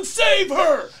 someone save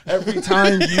her every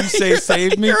time you say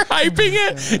save me? You're hyping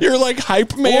it. You're like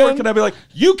hype man. Or can I be like,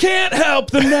 you can't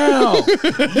help them now.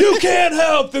 You can't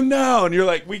help them now. And you're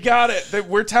like, we got it.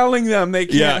 We're telling them they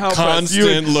can't help us.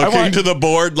 constant looking to the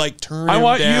board, like turn. I him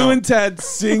want down. you and Ted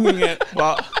singing it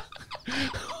while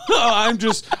I'm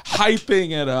just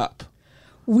hyping it up.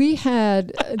 We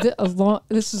had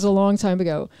this is a long time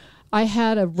ago. I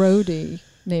had a roadie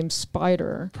named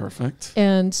Spider. Perfect.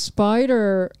 And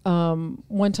Spider,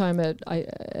 one time at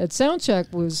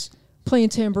Soundcheck, was playing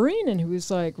tambourine, and he was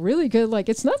like really good. Like,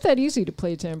 it's not that easy to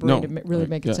play tambourine to really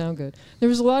make it sound good. There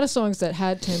was a lot of songs that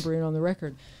had tambourine on the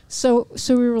record. So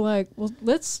we were like, well,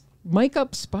 let's mic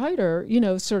up Spider,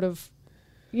 sort of,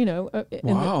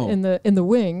 Wow. in the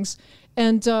wings,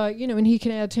 and and he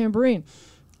can add tambourine.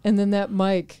 And then that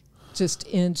mic just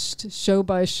inched show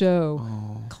by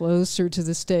show closer to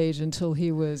the stage until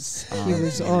he was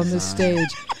on the stage,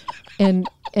 and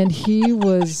he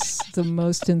was the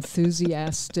most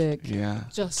enthusiastic. Yeah.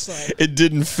 Just like It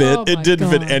didn't fit. Oh it my did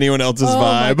fit God. anyone else's oh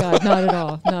vibe. my God, not at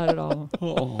all, not at all.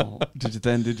 Oh.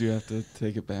 Did you have to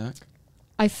take it back?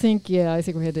 I think we had to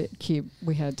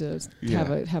have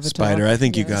a Spider, talk. I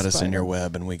think you Yeah, got us in Spider. your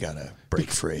web, and we gotta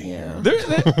break free. Yeah.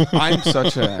 I'm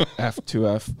such a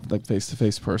F2F, like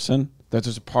face-to-face person, that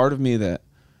there's a part of me that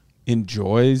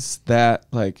enjoys that,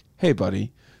 like, hey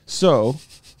buddy, so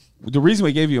the reason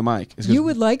we gave you a mic is You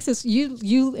would like this.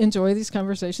 You enjoy these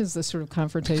conversations, this sort of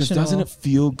confrontational. because doesn't it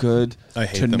feel good I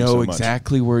hate to them know so much.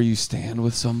 exactly where you stand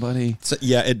with somebody? So,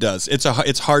 yeah, it does. It's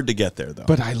hard to get there though.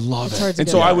 But I love It's hard it. to And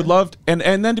get so I there. would love, and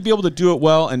then to be able to do it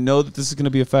well and know that this is going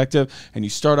to be effective, and you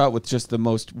start out with just the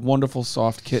most wonderful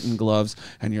soft kitten gloves,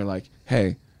 and you're like,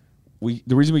 hey,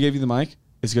 the reason we gave you the mic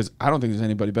is because I don't think there's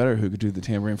anybody better who could do the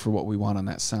tambourine for what we want on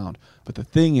that sound. But the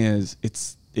thing is,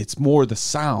 it's more the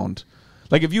sound.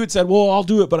 Like, if you had said, well, I'll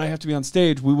do it, but I have to be on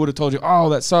stage, we would have told you, oh,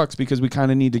 that sucks, because we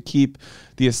kind of need to keep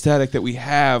the aesthetic that we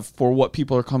have for what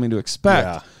people are coming to expect.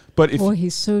 Yeah. But if Boy,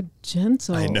 he's so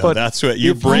gentle. I know But that's what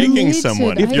you're if breaking you need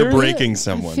someone. to- If I you're really- breaking I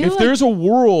someone, feel if like there's a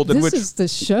world in this which is the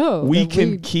show, we that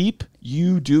can keep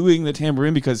you doing the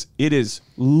tambourine, because it is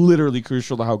literally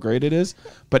crucial to how great it is,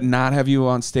 but not have you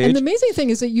on stage. And the amazing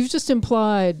thing is that you've just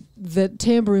implied that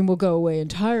tambourine will go away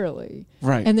entirely,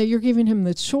 Right. And that you're giving him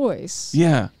the choice.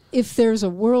 yeah, If there's a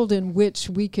world in which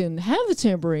we can have the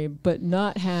tambourine but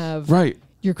not have right.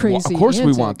 your crazy Well, of course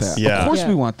we want antics. that. Yeah. Of course Yeah.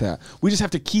 we want that. We just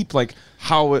have to keep like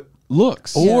how it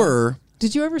looks. or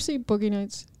Did you ever see Boogie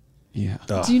Nights? Yeah.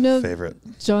 Do you know favorite?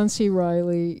 John C.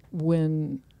 Reilly,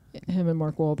 when him and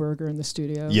Mark Wahlberg are in the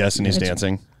studio? Yes, and he's It's-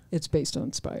 dancing. It's based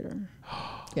on Spider.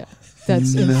 Yeah,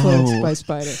 that's influenced by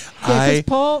Spider. Yeah,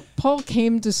 because Paul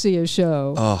came to see a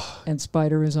show, and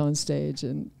Spider was on stage,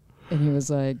 and he was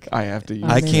like, I have to use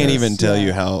I mean, can't yes, even tell yeah.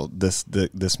 you how this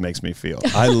makes me feel.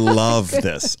 I love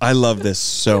this. I love this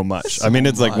so much. I mean,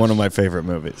 it's like one of my favorite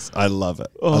movies. I love it.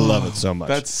 I love it so much.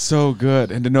 That's so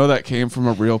good. And to know that came from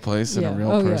a real place and a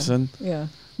real oh, person. Yeah.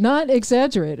 Not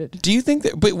exaggerated. Do you think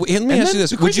that? But let me And ask then you this: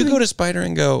 the would you crazy go thing- to Spider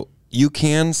and go, "You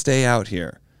can stay out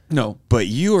here, No. but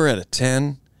you are at a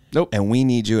 10, Nope. And we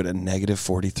need you at a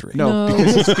 -43. No, No.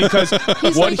 because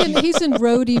He's what he's in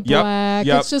roadie black.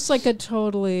 yep. It's just like a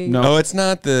totally. No. Oh, it's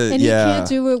not the. And yeah. he can't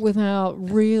do it without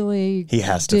really He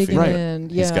has to digging feel it. in.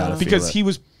 He's Yeah. gotta feel because it. he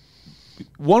was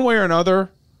one way or another.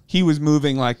 He was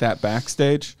moving like that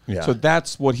backstage. Yeah. So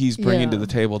that's what he's bringing to Yeah. the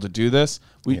table to do this.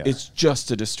 Yeah. It's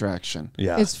just a distraction.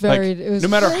 Yeah. It's very. Like, it was no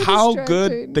matter very how distracting.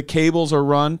 good the cables are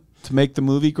run to make the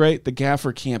movie great, the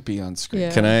gaffer can't be on screen.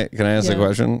 Yeah. Can I ask a Yeah.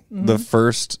 question? The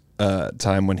first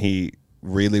time when he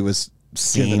really was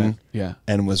seen Yeah.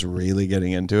 and was really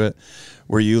getting into it,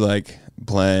 were you like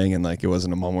playing and like it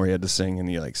wasn't a moment where you had to sing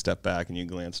and you like stepped back and you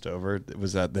glanced over?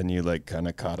 Was that then you like kind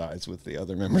of caught eyes with the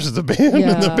other members of the band?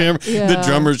 Yeah. And the Yeah.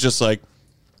 drummer's just like,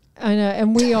 I know,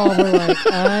 and we all were like,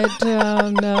 I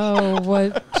don't know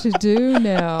what to do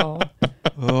now.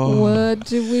 What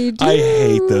do we do? I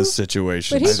hate those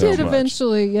situations. But he so did much.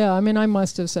 eventually. Yeah, I mean, I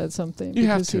must have said something. You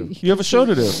have because to. You have a show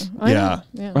to do. I Yeah. know,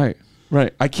 yeah. Right.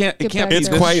 Right. I can't. It Get can't back be It's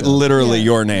there. quite this show. literally Yeah.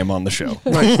 your name on the show.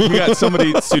 Right. You got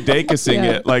somebody Sudeikising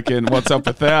Yeah. it like in What's Up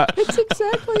With That. That's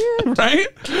exactly it. Right?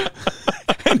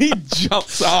 And he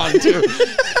jumps on too.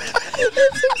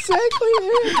 That's exactly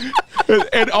it.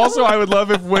 And also, I would love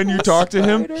if when you talk to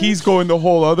him, Spider. he's going the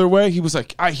whole other way. He was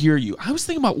like, I hear you. I was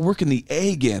thinking about working the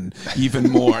egg in even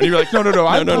more. And you're like, no.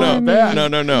 I'm no, not no. bad.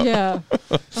 No. Yeah.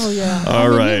 Oh, yeah. All I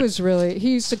mean, right. He was really,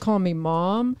 he used to call me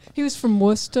Mom. He was from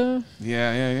Worcester.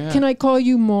 Yeah. Can I call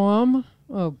you Mom?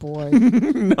 Oh, boy.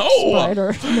 No.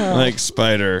 Spider. No. Like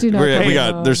Spider. Do not We call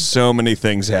got him. there's so many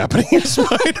things happening in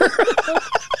Spider.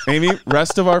 Amy,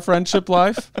 rest of our friendship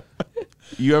life,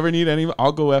 you ever need any,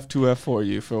 I'll go F2F for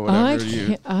you for whatever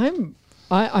you.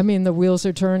 I mean, the wheels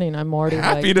are turning. I'm already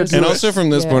Happy like, to this do And it. is- also from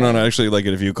this yeah. point on, I actually like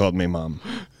it if you called me Mom.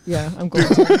 Yeah, I'm going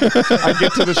to. I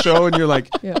get to the show and you're like,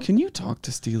 Yeah. can you talk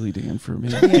to Steely Dan for me?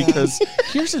 Because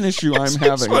here's an issue I'm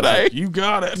having. what I'm like, you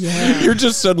got it. You're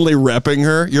just suddenly repping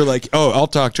her. You're like, oh, I'll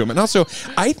talk to him. And also,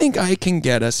 I think I can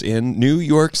get us in New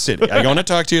York City. I want to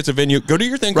talk to you. It's a venue. Go do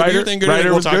your thing. Go do your thing. Go do your thing. Writer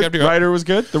We'll was talk good. after you. Writer was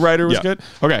good. The writer was Yeah. good.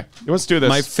 Okay, let's do this.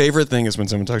 My favorite thing is when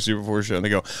someone talks to you before a show and they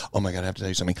go, oh my God, I have to tell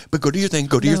you something. But go do your thing.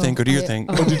 Go do your No, thing. Go do your I- thing.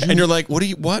 oh. And you're like,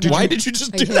 what? Why did you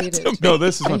just I do that hate to it. me? No,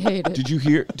 this is I one. hate it. Did you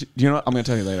hear? You know what? I'm going to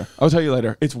tell you later. I'll tell you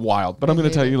later. It's wild, but I'm going to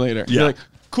hate tell it. you later. Yeah. You're like,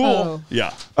 cool. Oh.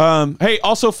 Yeah. Hey,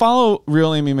 also follow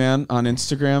Real Amy Mann on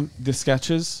Instagram. The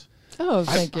sketches. Oh,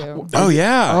 thank you. Oh,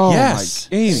 yeah. Oh, yes.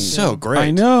 my Amy. So great.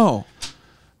 I know.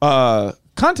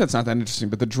 Content's not that interesting,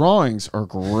 but the drawings are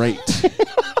great.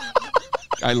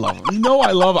 I love them. You know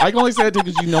I love it. I can only say that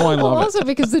because you know I Well, love it. also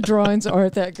because the drawings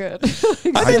aren't that good. I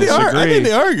think they are. I think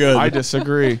they are good. I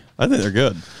disagree. I think they're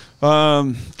good.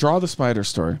 Draw the spider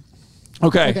story.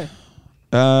 Okay. Okay.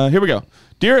 Here we go.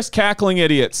 Dearest cackling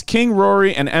idiots, King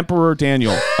Rory and Emperor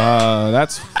Daniel.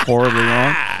 That's horribly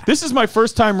wrong. This is my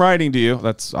first time writing to you.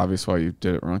 That's obvious why you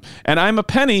did it wrong. And I'm a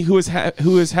penny who is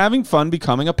having fun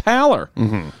becoming a paler.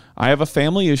 Mm-hmm. I have a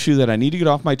family issue that I need to get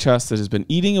off my chest that has been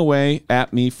eating away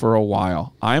at me for a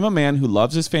while. I am a man who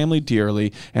loves his family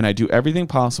dearly, and I do everything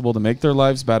possible to make their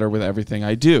lives better with everything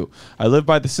I do. I live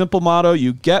by the simple motto,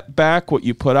 you get back what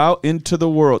you put out into the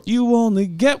world. You only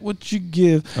get what you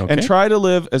give. Okay. And try to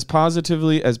live as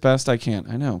positively as best I can.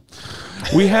 I know.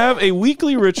 We have a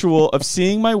weekly ritual of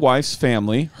seeing my wife's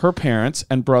family, her parents,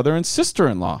 and brother and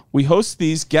sister-in-law. We host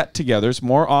these get-togethers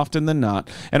more often than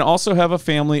not, and also have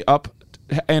family up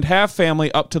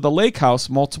to the lake house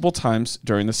multiple times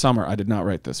during the summer. I did not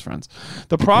write this, friends.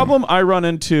 The problem I run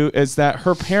into is that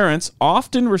her parents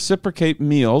often reciprocate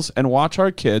meals and watch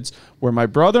our kids, where my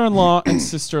brother-in-law and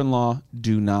sister-in-law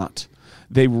do not.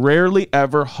 They rarely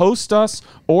ever host us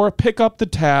or pick up the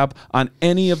tab on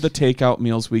any of the takeout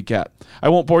meals we get. I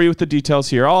won't bore you with the details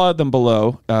here. I'll add them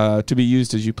below to be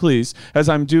used as you please, as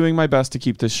I'm doing my best to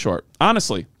keep this short.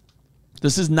 Honestly,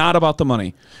 this is not about the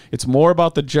money. It's more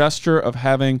about the gesture of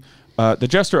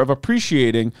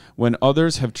appreciating when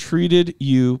others have treated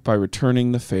you by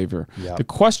returning the favor. Yep. The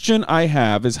question I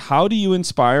have is, how do you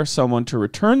inspire someone to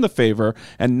return the favor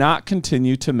and not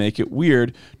continue to make it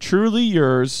weird? Truly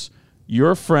yours,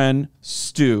 your friend,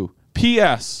 Stu.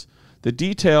 P.S. The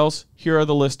details, here are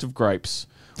the list of gripes.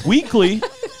 Weekly.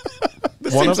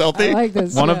 Seems healthy. I like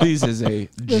this. One yeah. of these is a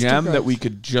List gem of that we gripes.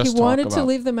 could just He talk wanted about. to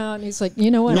leave them out, and he's like,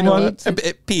 you know what? You know I what? need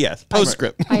to. P.S.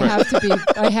 Postscript. I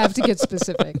have to get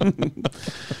specific.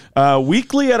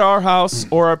 Weekly at our house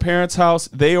or our parents' house,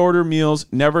 they order meals,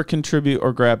 never contribute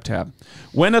or grab tab.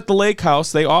 When at the lake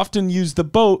house, they often use the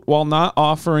boat while not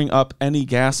offering up any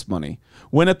gas money.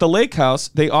 When at the lake house,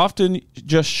 they often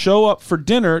just show up for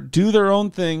dinner, do their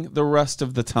own thing the rest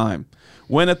of the time.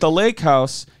 When at the lake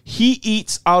house, he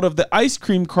eats out of the ice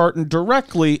cream carton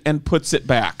directly and puts it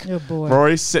back. Oh, boy.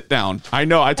 Rory, sit down. I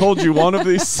know. I told you one of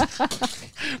these.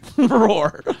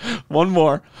 Roar. One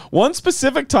more. One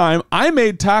specific time, I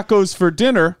made tacos for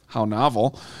dinner. How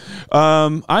novel.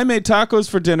 I made tacos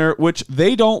for dinner, which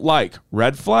they don't like.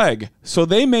 Red flag. So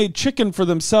they made chicken for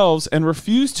themselves and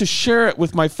refused to share it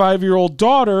with my 5-year-old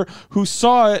daughter, who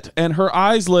saw it and her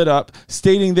eyes lit up,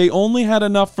 stating they only had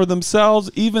enough for themselves,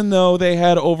 even though they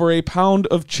had over a pound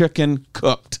of chicken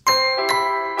cooked.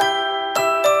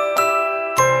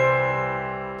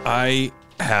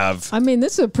 I mean,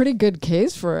 this is a pretty good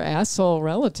case for asshole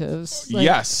relatives.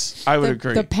 Yes, I would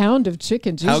agree. The pound of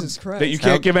chicken, Jesus Christ. That you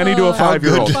can't give any to a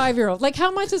 5-year-old. 5-year-old. Like,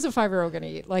 how much is a 5-year-old going to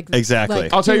eat? Like Exactly.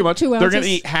 like I'll tell you what, 2 they're going ounces?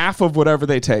 to eat half of whatever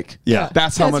they take. Yeah.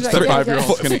 That's how much That's the right.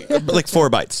 5-year-old's going to eat. Like 4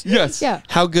 bites. Yes. Yeah.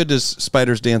 How good does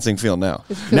Spider's dancing feel now?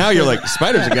 feels Now you're good. like,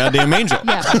 Spider's a goddamn angel.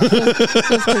 Yeah.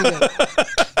 Feels pretty good.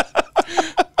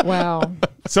 Wow.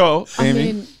 So, I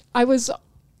Amy, mean, I was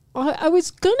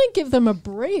gonna give them a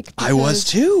break. I was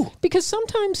too. Because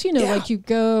sometimes, like you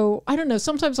go, I don't know,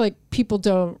 sometimes like people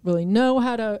don't really know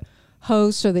how to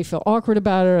host, or they feel awkward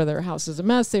about it, or their house is a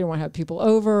mess, they don't want to have people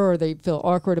over, or they feel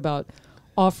awkward about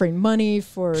offering money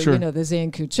for, Sure. the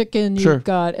Zanku chicken Sure. you've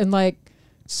got. And like,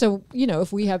 so,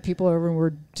 if we have people over and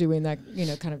we're doing that,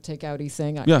 kind of takeout-y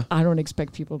thing, I don't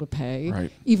expect people to pay,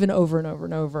 Right. even over and over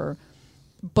and over.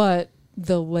 But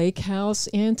the lake house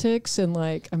antics, and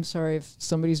like, I'm sorry if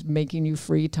somebody's making you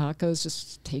free tacos,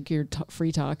 just take your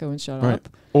free taco and shut right. up.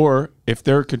 Or if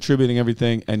they're contributing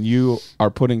everything and you are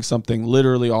putting something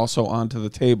literally also onto the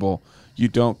table, you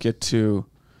don't get to.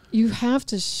 You have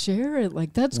to share it.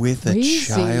 Like, that's With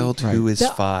crazy. a child who is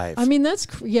That- 5. I mean,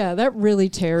 that really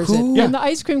tears it. Yeah. And the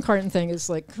ice cream carton thing is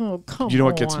like, oh, come on. You know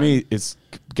what gets me? It's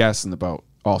gas in the boat.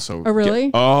 Also. Oh, really?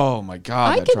 Oh my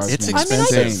God. That drives It's me I mean, I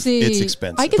expensive. can see. It's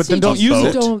expensive. I can But see then don't just use you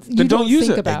it. Don't, Then you don't use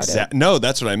think it. about it. No,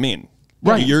 that's what I mean.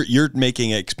 Right. You're making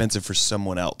it expensive for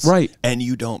someone else. Right. And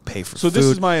you don't pay for So food. this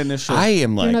is my initial. I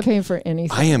am You're not like, paying for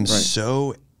anything. I am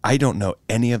I don't know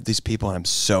any of these people, and I'm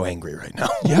so angry right now.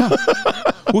 Yeah.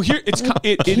 Well, here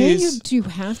it is. Do you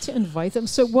have to invite them?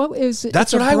 So what is it?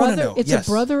 That's It's a what I wanna brother- know. It's Yes.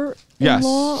 a brother-in-law? Yes.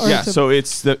 Or Yeah. it's a- So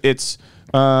it's.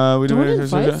 We Don't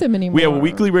invite them We have a anymore.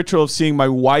 weekly ritual of seeing my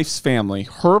wife's family,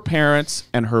 her parents,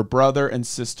 and her brother and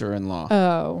sister-in-law.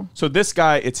 Oh. So this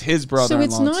guy, it's his So brother-in-law.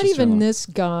 it's and not even sister-in-law. this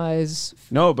guy's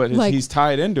No, but like, he's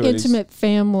tied into it. He's- intimate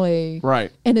family.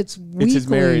 Right. And it's weekly. It's his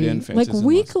married infants, Like, his in-laws.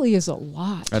 weekly is a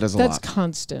lot. That is a That's lot.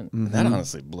 constant. That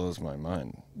honestly blows my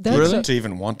mind. That's Really? a- To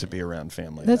even want to be around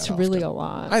family. That's that really often. a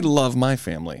lot. I love my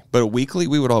family, but weekly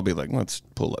we would all be like, let's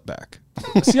pull it back.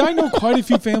 See, I know quite a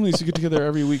few families who get together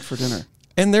every week for dinner.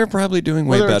 And they're probably doing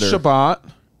way Whether better. it's Shabbat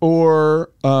or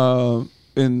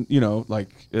in like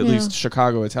at Yeah. least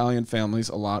Chicago Italian families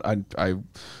a lot. I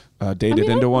I dated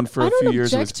mean, into I- one for I a don't few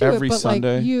years. It was object to every but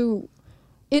Sunday. Like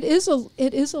it is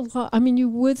a lot. I mean, you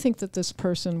would think that this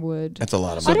person would. That's a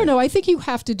lot of I money. don't know. I think you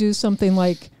have to do something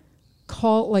like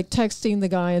texting the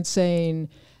guy and saying,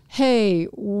 "Hey,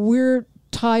 we're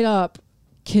tied up.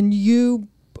 Can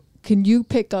you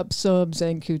pick up some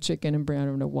Zanku chicken and bring? I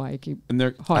don't know why I keep and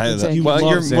they're hawking Zanku. love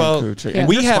you're Zanku chicken.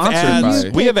 we You're have sponsored ads. by-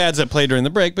 We have ads that play during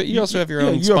the break, but you also have your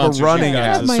own. you have a sponsorship running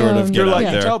ads ad. to I have sort my of own- get You're out like, Yeah.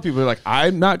 you there. tell people like,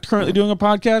 I'm not currently doing a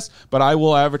podcast, but I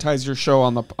will advertise your show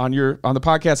on the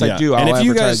podcast. I do. And I'll if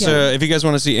you guys advertise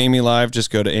want to see Aimee live, just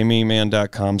go to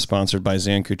AimeeMann.com, sponsored by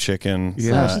Zanku Chicken.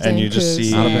 Yeah. And you just see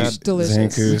Not a bad- delicious.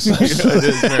 Zanku. it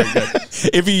is very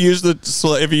good. if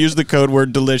you use the code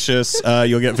word delicious,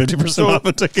 you'll get 50% off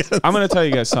a ticket. I'm going to tell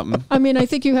you guys something. I mean, I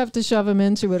think you have to shove them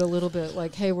into it a little bit.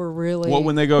 Like, hey, we're really Well,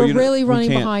 when they go, we're you know, really we running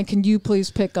can't. behind. Can you please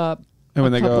pick up? And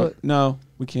when a they couple go, of- no,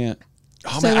 we can't.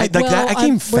 Oh So man, like, I can't we're not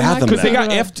even fathom Because they that.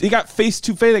 got they got face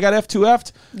to face. They got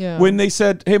F2F'd. Yeah. When they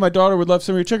said, "Hey, my daughter would love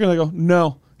some of your chicken," they go,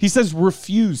 "No." He says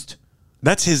refused.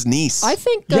 That's his niece. I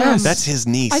think Yes. That's his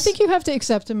niece. I think you have to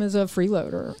accept him as a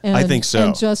freeloader. And, I think so.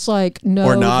 And just like know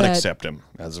or not that, accept him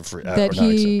as a free. that or not accept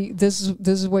him. he this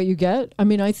is what you get. I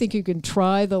mean, I think you can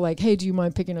try the like, hey, do you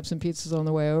mind picking up some pizzas on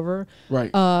the way over? Right.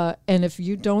 And if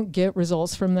you don't get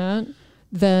results from that,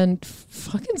 then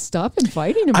fucking stop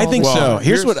inviting him. I all think the Well, so. time.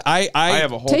 Here's what I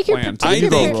have a whole Take your- plan. take I your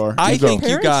think parents- I take your think you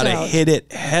parents gotta out. hit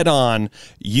it head on.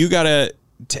 You gotta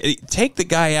take the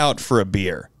guy out for a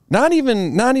beer. Not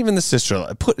even the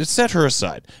sister. Set her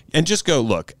aside and just go.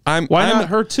 Look, Why not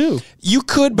her too? You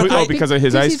could, but I, because of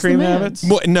his because ice he's the cream man. habits.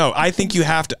 well, no, I think you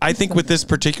have to. I think with this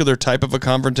particular type of a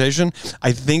confrontation,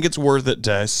 I think it's worth it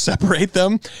to separate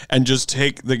them and just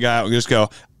take the guy out. Just go,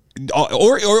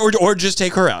 or just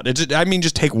take her out.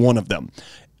 Just take one of them.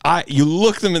 You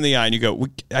look them in the eye and you go,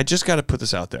 I just got to put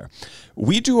this out there.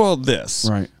 We do all this,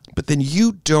 Right. but then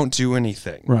you don't do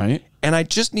anything. Right. And I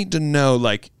just need to know,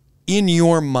 like, in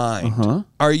your mind,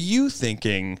 are you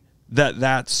thinking that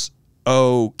that's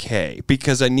okay?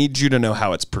 Because I need you to know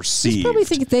how it's perceived. He's probably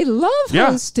thinking they love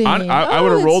hosting. I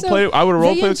would have role played. I would have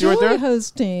role played with you right there.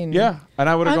 Hosting. Yeah, and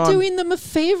I would have gone. I'm doing them a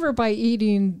favor by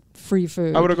eating free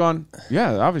food. I would have gone.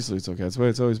 Yeah, obviously it's okay. That's the way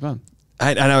it's always been.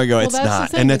 I would go. It's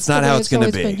not, and it's not how it's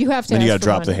going to be. You have to. Then you got to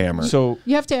drop the hammer. So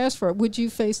you have to ask for it. Would you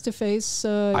face to face?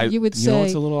 You would say. You know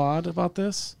what's a little odd about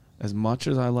this? As much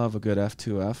as I love a good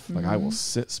F2F, like I will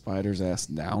sit Spider's ass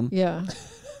down. Yeah.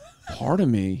 Part of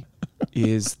me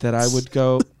is that I would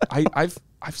go. I've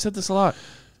said this a lot.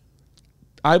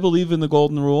 I believe in the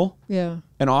golden rule. Yeah.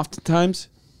 And oftentimes,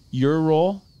 your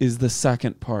role is the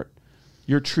second part.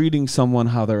 You're treating someone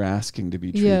how they're asking to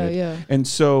be treated. Yeah, yeah. And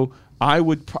so I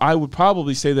would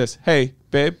probably say this: hey,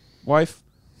 babe, wife,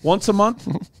 once a month,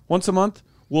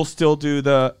 we'll still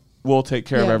do we'll take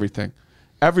care of everything.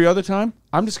 Every other time,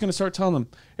 I'm just going to start telling them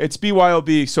it's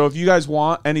BYOB. So if you guys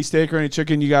want any steak or any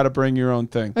chicken, you got to bring your own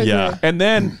thing. Okay. Yeah. And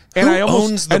then,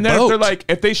 owns the then boat? if they're like,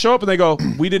 if they show up and they go,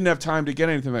 we didn't have time to get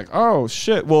anything, like, oh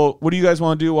shit. Well, what do you guys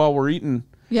want to do while we're eating?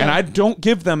 Yeah. And I don't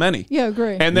give them any. Yeah,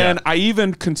 agree. And then I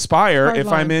even conspire Hard if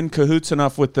line. I'm in cahoots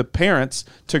enough with the parents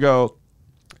to go,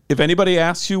 if anybody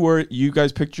asks you where you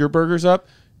guys picked your burgers up,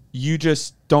 you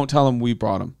just don't tell them we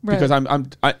brought them. Right. Because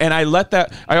I let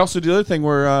that. I also do the other thing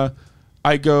where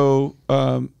I go,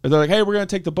 they're like, hey, we're going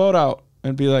to take the boat out,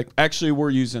 and be like, actually, we're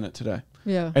using it today.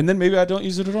 Yeah. And then maybe I don't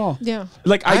use it at all. Yeah.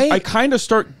 Like I kind of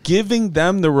start giving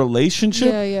them the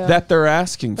relationship that they're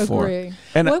asking for. Agree.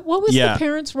 And what was the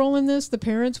parents' role in this? The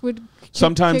parents would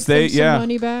sometimes kick them some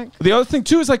money back. The other thing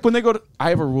too is like when they go to, I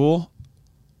have a rule.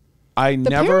 The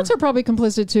parents are probably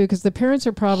complicit too, because the parents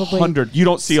are probably 100. You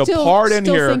don't see a part in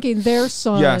here. Still thinking their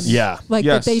son,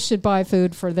 that they should buy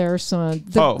food for their son.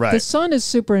 The son is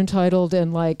super entitled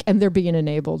and they're being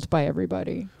enabled by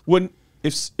everybody.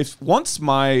 If once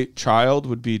my child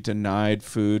would be denied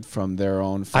food from their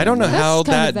own family, I don't know how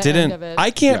that didn't. I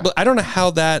can't. I don't know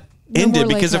how that ended,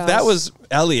 because if that was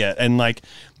Elliot and like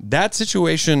that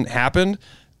situation happened,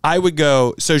 I would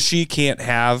go. So she can't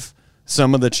have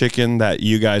some of the chicken that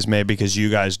you guys made because you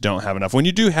guys don't have enough. When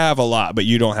you do have a lot, but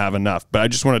you don't have enough. But I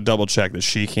just want to double check that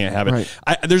she can't have it.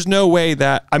 Right. There's no way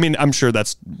that. I mean, I'm sure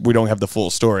we don't have the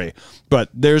full story, but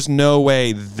there's no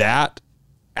way that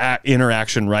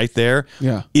interaction right there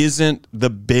isn't the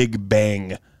big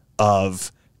bang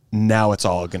of now it's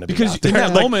all going to be because out there. In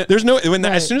that moment, there's no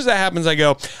as soon as that happens, I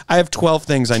go, I have 12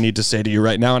 things I need to say to you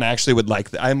right now, and I actually would like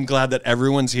I'm glad that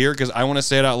everyone's here because I want to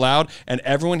say it out loud, and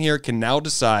everyone here can now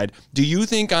decide, do you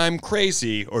think I'm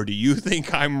crazy or do you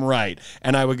think I'm right?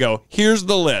 And I would go, here's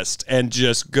the list, and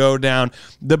just go down.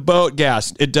 The boat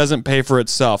gas, it doesn't pay for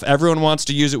itself. Everyone wants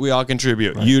to use it, we all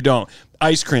contribute. Right. You don't.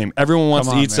 Ice cream. Everyone wants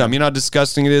to eat some. You know how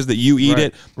disgusting it is that you eat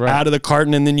it out of the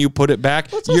carton and then you put it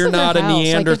back? Well, you're not a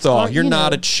Neanderthal. Like you're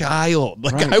not a child.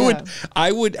 Like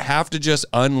I would have to just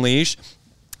unleash.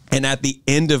 And at the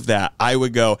end of that, I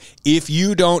would go, if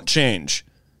you don't change,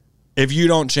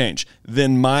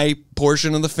 then my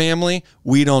portion of the family,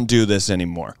 we don't do this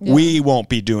anymore. Yeah. We won't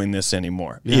be doing this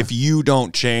anymore. Yeah. If you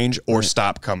don't change or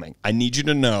stop coming, I need you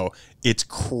to know it's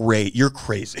great. You're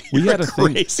crazy. We had a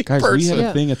crazy thing, guys. person. We had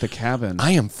a thing at the cabin.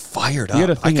 I am fired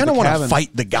up. I kind of want to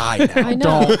fight the guy now. I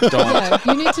know. Don't. Yeah,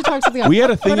 you need to talk to the guy. We had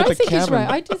a thing but at the cabin. He's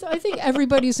right. I think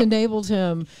everybody's enabled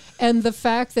him, and the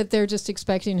fact that they're just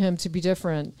expecting him to be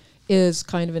different is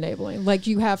kind of enabling. Like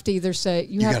you have to either say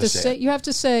you have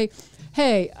to say,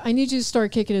 hey, I need you to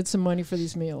start kicking in some money for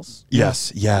these meals.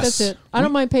 Yes. That's it. I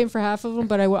don't mind paying for half of them,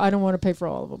 but I don't want to pay for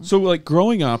all of them. So like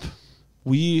growing up,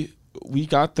 we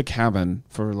got the cabin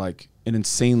for like an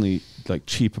insanely like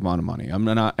cheap amount of money. I'm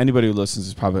not anybody who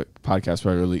listens to this podcast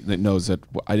regularly that knows that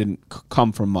I didn't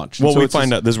come from much. Well, this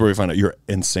is where we find out you're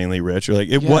insanely rich. You're like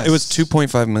it was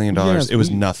 $2.5 million. It was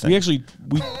nothing.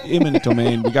 We eminent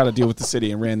domain. We got to deal with the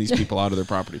city and ran these people out of their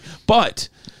property. But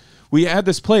we had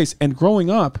this place, and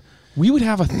growing up, we would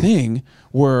have a thing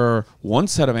where one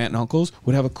set of aunt and uncles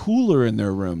would have a cooler in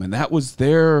their room, and that was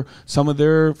some of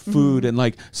their food and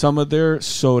like some of their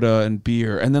soda and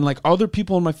beer. And then like other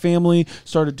people in my family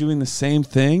started doing the same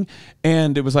thing,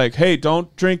 and it was like, hey,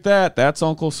 don't drink that. That's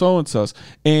Uncle so-and-so's.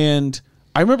 And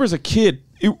I remember as a kid,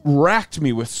 it racked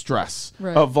me with stress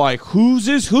of like whose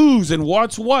is whose and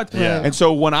what's what. Yeah. And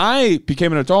so when I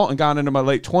became an adult and got into my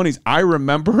late 20s, I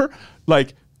remember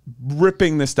like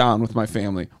ripping this down with my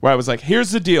family, where I was like,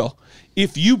 here's the deal.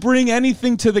 If you bring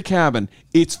anything to the cabin,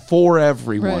 it's for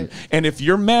everyone. Right. And if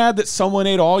you're mad that someone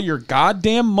ate all your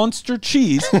goddamn Munster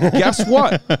cheese, guess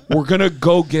what? We're going to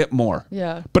go get more.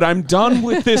 Yeah. But I'm done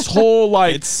with this whole,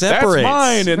 like, It separates. that's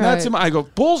mine and that's Right. mine. I go,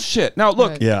 bullshit. Now,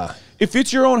 look, Right. Yeah. if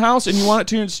it's your own house and you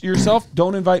want it to yourself,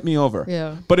 don't invite me over.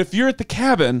 Yeah. But if you're at the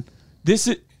cabin,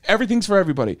 everything's for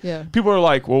everybody. Yeah. People are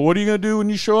like, well, what are you going to do when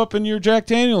you show up and your Jack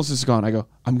Daniels is gone? I go,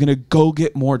 I'm going to go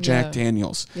get more Jack Yeah.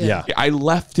 Daniels. Yeah. I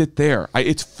left it there.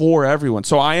 It's for everyone.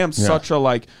 So I am such a,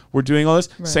 like, we're doing all this.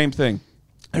 Right. Same thing.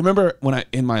 I remember when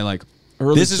in my, like,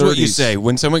 early This is what you 30s. say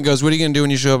when someone goes, "What are you going to do when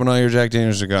you show up and all your Jack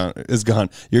Daniels is gone?"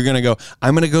 You're going to go,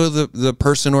 "I'm going to go to the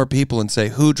person or people and say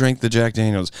who drank the Jack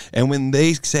Daniels." And when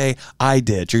they say, "I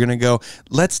did," you're going to go,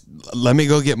 "Let me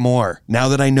go get more. Now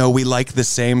that I know we like the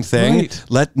same thing, Right.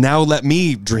 let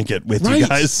me drink it with you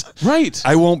guys." Right.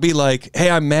 I won't be like,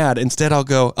 "Hey, I'm mad." Instead, I'll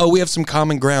go, "Oh, we have some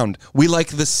common ground. We like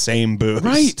the same booze."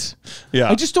 Right. Yeah.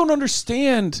 I just don't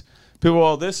understand. People,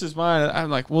 well, this is mine. I'm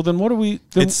like, well, then what do we?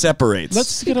 Then It separates.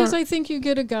 let's get Because our. I think you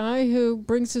get a guy who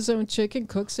brings his own chicken,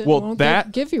 cooks it, Well, and won't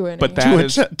that give you any. But To that a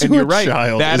is, chi- to and you're a right.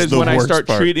 child That is is the when I worst start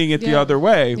part. treating it the Yeah. other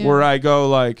way, Yeah. where I go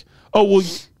like, oh well,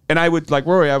 and I would like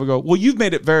Rory. I would go, well, you've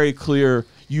made it very clear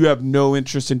you have no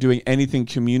interest in doing anything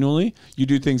communally. You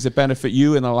do things that benefit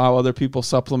you and allow other people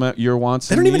supplement your wants.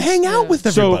 They and don't even needs. hang out with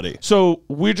everybody. So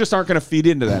we just aren't going to feed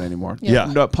into that anymore. Yeah.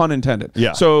 No, pun intended.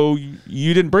 Yeah. So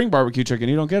you didn't bring barbecue chicken.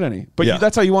 You don't get any. But Yeah.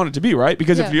 that's how you want it to be, right?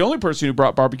 Because if Yeah. you're the only person who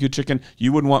brought barbecue chicken,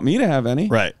 you wouldn't want me to have any.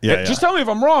 Right. Yeah, Just yeah. tell me if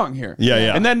I'm wrong here. Yeah,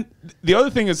 yeah. And then the other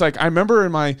thing is, like, I remember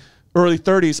in my early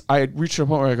 30s, I had reached a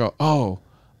point where I go, oh,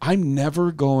 I'm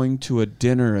never going to a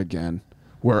dinner again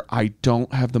where I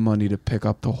don't have the money to pick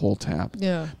up the whole tab.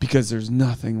 Yeah. Because there's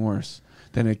nothing worse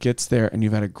than it gets there and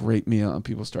you've had a great meal and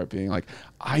people start being like,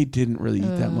 I didn't really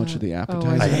eat that much of the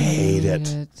appetizer. I hate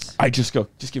it. I just go,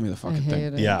 just give me the fucking hate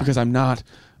thing. it. Yeah. Because I'm not.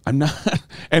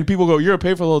 And people go, you're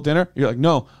paying for a little dinner? You're like,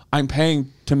 no, I'm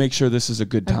paying to make sure this is a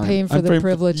good time. I'm paying for the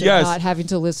privilege yes. of not having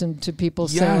to listen to people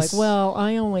say, Yes. like, well,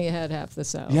 I only had half the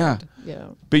salad. Yeah. Yeah.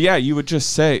 But yeah, you would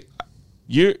just say,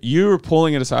 you're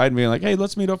pulling it aside and being like, hey,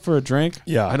 let's meet up for a drink.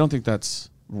 Yeah. I don't think that's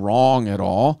wrong at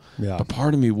all. Yeah. But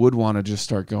part of me would want to just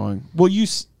start going, well, you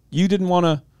didn't want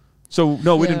to. So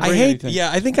no, we Yeah. didn't I bring hate. anything.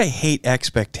 Yeah, I think I hate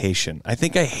expectation. I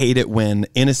think I hate it when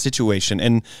in a situation,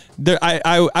 and there,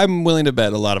 I'm willing to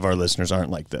bet a lot of our listeners aren't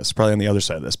like this. Probably on the other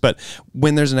side of this, but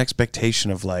when there's an expectation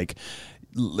of like,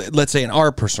 let's say in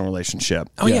our personal relationship,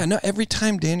 no, every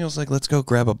time Daniel's like, let's go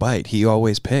grab a bite, he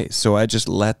always pays. So I just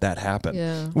let that happen.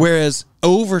 Yeah. Whereas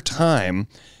over time,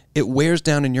 it wears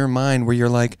down in your mind where you're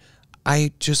like,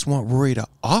 I just want Rory to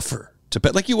offer to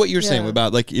pay, like what you're saying Yeah.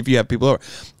 about like if you have people over,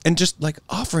 and just like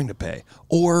offering to pay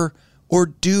or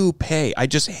do pay. I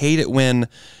just hate it when,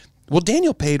 well,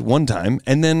 Daniel paid one time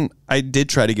and then I did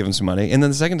try to give him some money, and then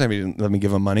the second time he didn't let me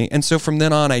give him money, and so from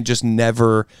then on I just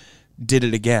never did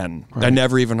it again. Right. I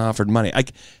never even offered money. I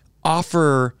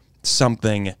offer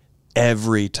something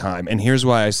every time, and here's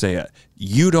why I say it: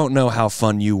 you don't know how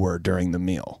fun you were during the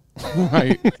meal.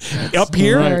 Right. Up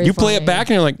here, Very you play it funny. back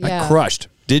and you're like, Yeah. I crushed.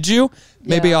 Did you?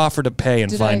 Maybe Yeah. offer to pay and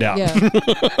Did find I, out.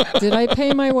 Yeah. Did I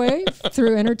pay my way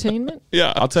through entertainment?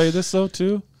 Yeah. I'll tell you this though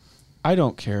too. I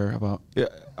don't care about.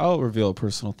 I'll reveal a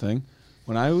personal thing.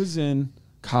 When I was in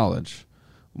college,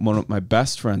 one of my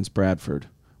best friends, Bradford,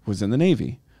 was in the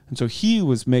Navy, and so he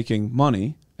was making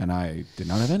money, and I did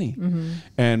not have any. Mm-hmm.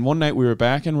 And one night we were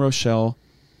back in Rochelle,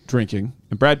 drinking,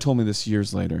 and Brad told me this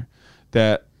years later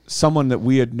that someone that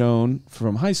we had known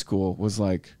from high school was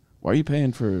like, "Why are you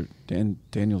paying for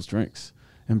Daniel's drinks?"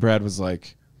 And Brad was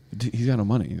like, "He's got no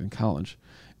money. He's in college."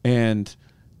 And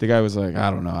the guy was like,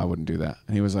 "I don't know. I wouldn't do that."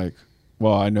 And he was like,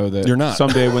 "Well, I know that You're not.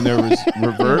 someday when there was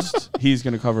reversed, he's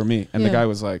going to cover me." And the Yeah. guy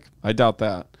was like, "I doubt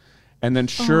that." And then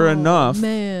sure enough,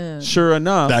 Man.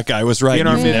 That guy was right. in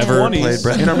our You've Man. never played mid-20s,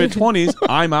 Brad. in our mid-20s,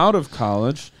 I'm out of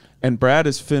college, and Brad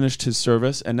has finished his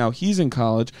service, and now he's in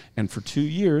college, and for 2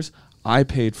 years, I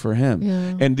paid for him.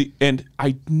 Yeah. And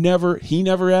he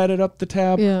never added up the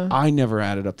tab. Yeah. I never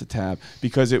added up the tab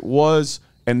because it was,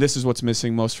 and this is what's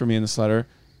missing most for me in this letter,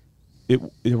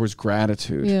 it was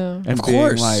gratitude. Yeah. And Of being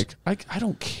course. like, I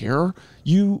don't care.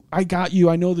 I got you.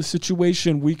 I know the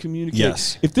situation. We communicate.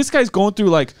 Yes. If this guy's going through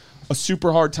like a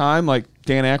super hard time, like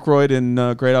Dan Aykroyd in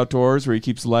Great Outdoors, where he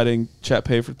keeps letting Chet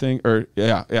pay for things,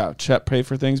 Chet pay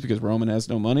for things because Roman has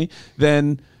no money,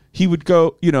 then he would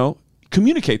go,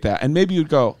 communicate that, and maybe you'd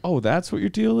go, oh, that's what your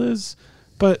deal is,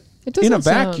 but It in doesn't a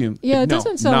sound- vacuum, Yeah, it no,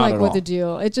 doesn't sound not like at what all. the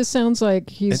deal. It just sounds like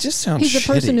he's It just sounds he's a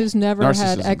person shitty. who's never had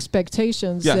Narcissism.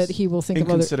 expectations Yes. that he will think of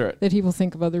Inconsiderate.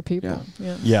 other people.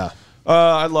 Yeah. Yeah.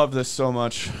 I love this so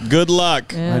much. Good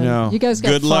luck. Man, I know. You guys got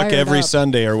Good luck fired every up.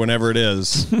 Sunday or whenever it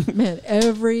is. Man,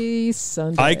 every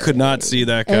Sunday. I could not see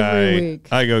that guy. Every week.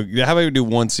 I go, how about we do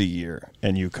once a year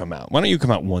and you come out? Why don't you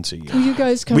come out once a year? Will you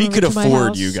guys come We over could to my afford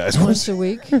house you guys once a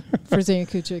week for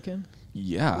Zanku Chicken?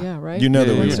 Yeah. Yeah, right? You know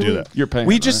that we Once would a do week. that. You're paying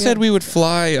We it, just right? said we would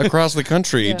fly across the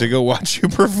country Yeah. to go watch you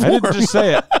perform. I didn't just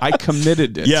say it. I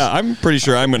committed it. Yeah, I'm pretty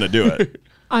sure I'm going to do it.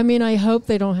 I mean, I hope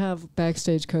they don't have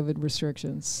backstage COVID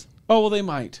restrictions. Oh, well, they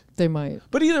might. They might.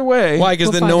 But either way. Why? Because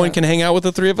We'll then find no one out. can hang out with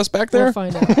the three of us back there? We'll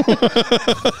find out.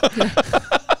 Yeah.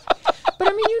 But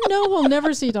I mean, we'll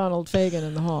never see Donald Fagen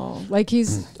in the hall. Like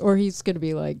he's going to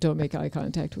be like, don't make eye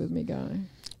contact with me, guy.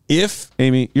 If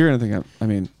Aimee, you're going to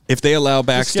think, if they allow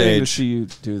just getting to backstage, see you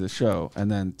do the show and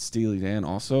then Steely Dan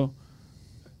also,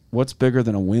 what's bigger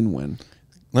than a win-win?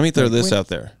 let me throw this out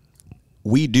there.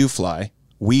 We do fly.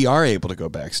 We are able to go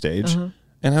backstage. And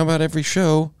how about every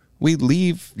show, we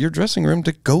leave your dressing room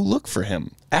to go look for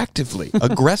him actively,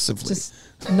 aggressively. Just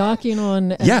knocking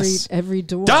on every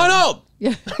door. Donald!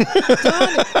 Yeah.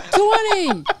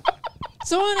 20!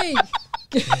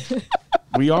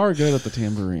 We are good at the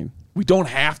tambourine. We don't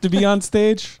have to be on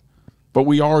stage, but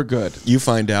we are good. You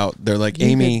find out, they're like,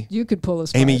 Aimee, You could pull a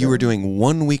Aimee, you were spider. doing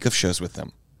 1 week of shows with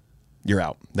them. You're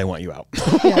out. They want you out.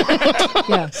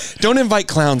 Yeah. Don't invite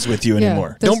clowns with you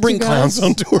anymore. Those Don't bring two clowns guys,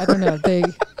 on tour. I don't know.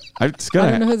 I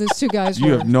don't know who those two guys were.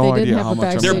 You have no They didn't idea have how a much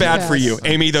I'm- backstage They're bad pass. for you.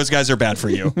 Aimee, those guys are bad for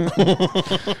you.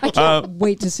 I can't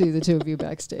wait to see the two of you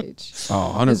backstage.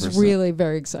 Oh, 100%. It's really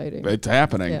very exciting. It's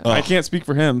happening. Yeah. I can't speak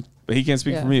for him, but he can't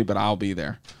speak Yeah. for me, but I'll be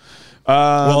there.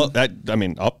 Well,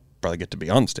 I'll probably get to be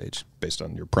on stage based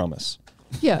on your promise.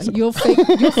 Yeah, you'll fake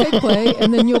play,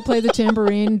 and then you'll play the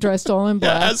tambourine dressed all in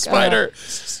black. as Spider.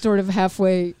 Sort of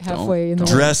halfway in the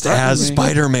Dressed as me.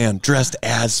 Spider-Man. Dressed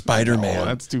as Spider-Man. Oh,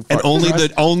 that's too And far.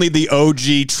 only the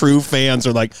OG true fans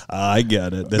are like, I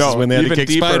get it. This is when they had to even kick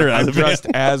deeper, Spider out I'm of the dressed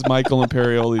band. as Michael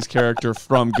Imperioli's character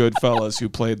from Goodfellas, who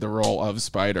played the role of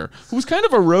Spider, who was kind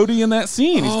of a roadie in that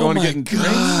scene. He's going to get in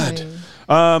drinks.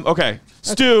 Okay,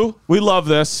 Stu, we love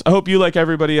this. I hope you, like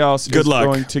everybody else, Good is luck.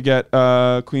 going to get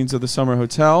Queens of the Summer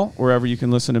Hotel, wherever you can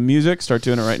listen to music. Start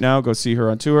doing it right now. Go see her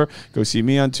on tour. Go see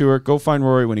me on tour. Go find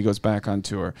Rory when he goes back on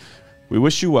tour. We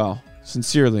wish you well.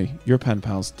 Sincerely, your pen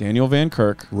pals, Daniel Van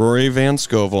Kirk. Rory Van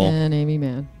Scovel. And Aimee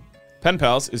Mann. Pen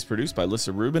Pals is produced by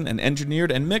Lissa Rubin and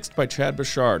engineered and mixed by Chad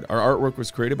Bouchard. Our artwork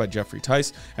was created by Jeffrey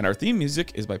Tice, and our theme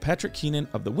music is by Patrick Keenan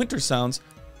of the Winter Sounds.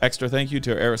 Extra thank you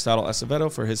to Aristotle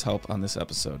Acevedo for his help on this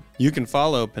episode. You can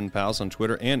follow Pen Pals on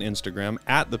Twitter and Instagram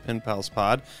at the Pen Pals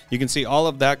Pod. You can see all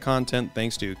of that content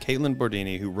thanks to Caitlin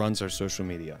Bordini, who runs our social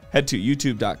media. Head to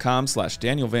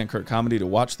youtube.com/Daniel Van Kirk Comedy to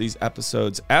watch these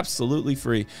episodes absolutely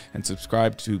free, and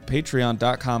subscribe to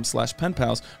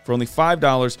patreon.com/penpals. For only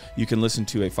 $5, you can listen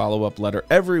to a follow-up letter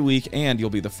every week, and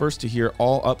you'll be the first to hear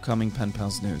all upcoming Pen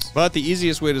Pals news. But the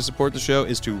easiest way to support the show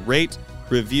is to rate,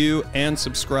 review, and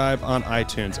subscribe on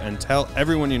iTunes, and tell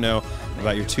everyone you know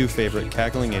about your two favorite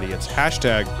cackling idiots.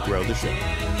 Hashtag grow the show.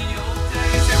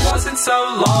 It wasn't so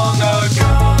long ago.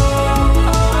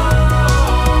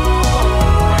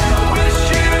 I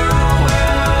wish you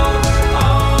well.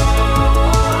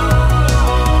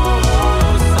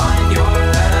 Oh, sign your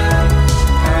pen.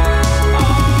 I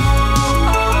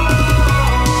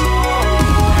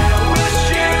wish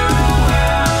you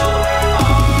well.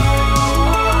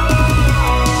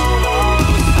 Oh,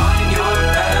 sign your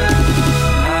pen.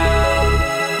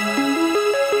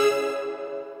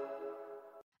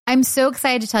 I'm so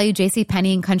excited to tell you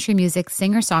JCPenney and country music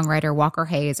singer-songwriter Walker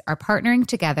Hayes are partnering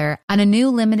together on a new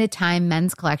limited-time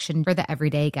men's collection for the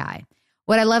everyday guy.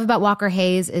 What I love about Walker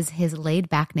Hayes is his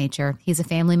laid-back nature. He's a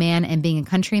family man, and being a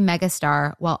country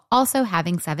megastar while also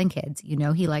having 7 kids, you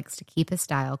know he likes to keep his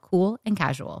style cool and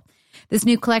casual. This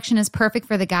new collection is perfect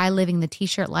for the guy living the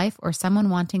t-shirt life or someone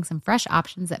wanting some fresh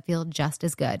options that feel just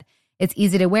as good. It's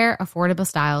easy to wear, affordable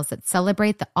styles that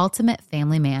celebrate the ultimate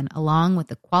family man, along with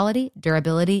the quality,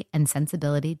 durability, and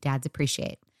sensibility dads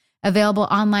appreciate. Available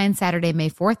online Saturday, May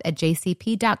 4th at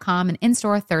jcp.com and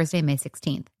in-store Thursday, May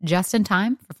 16th. Just in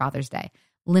time for Father's Day.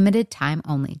 Limited time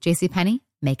only. JCPenney,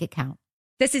 make it count.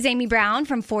 This is Aimee Brown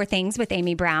from 4 Things with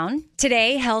Aimee Brown.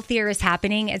 Today, healthier is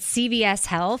happening at CVS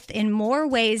Health in more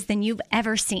ways than you've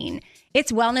ever seen.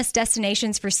 It's wellness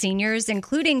destinations for seniors,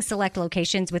 including select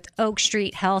locations with Oak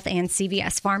Street Health and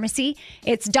CVS Pharmacy.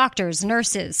 It's doctors,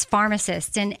 nurses,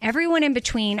 pharmacists, and everyone in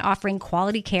between offering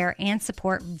quality care and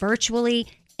support virtually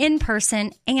in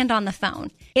person and on the phone.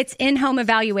 It's in-home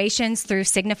evaluations through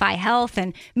Signify Health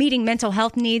and meeting mental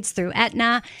health needs through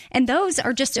Aetna. And those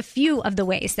are just a few of the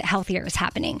ways that Healthier is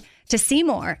happening. To see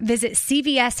more, visit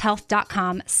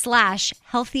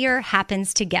cvshealth.com/healthier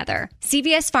happens together.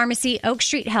 CVS Pharmacy, Oak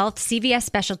Street Health, CVS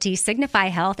Specialty, Signify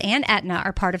Health, and Aetna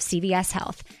are part of CVS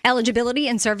Health. Eligibility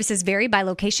and services vary by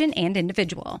location and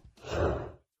individual.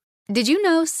 Did you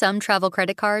know some travel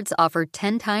credit cards offer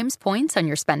 10 times points on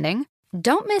your spending?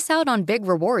 Don't miss out on big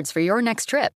rewards for your next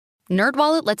trip.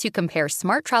 NerdWallet lets you compare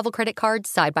smart travel credit cards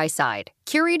side by side,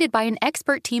 curated by an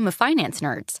expert team of finance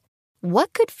nerds.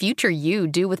 What could future you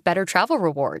do with better travel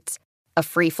rewards? A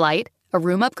free flight? A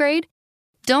room upgrade?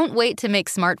 Don't wait to make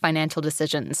smart financial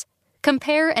decisions.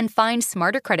 Compare and find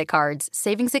smarter credit cards,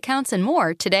 savings accounts, and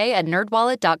more today at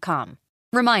nerdwallet.com.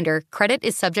 Reminder, credit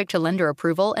is subject to lender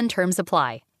approval and terms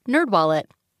apply. NerdWallet.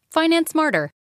 Finance smarter.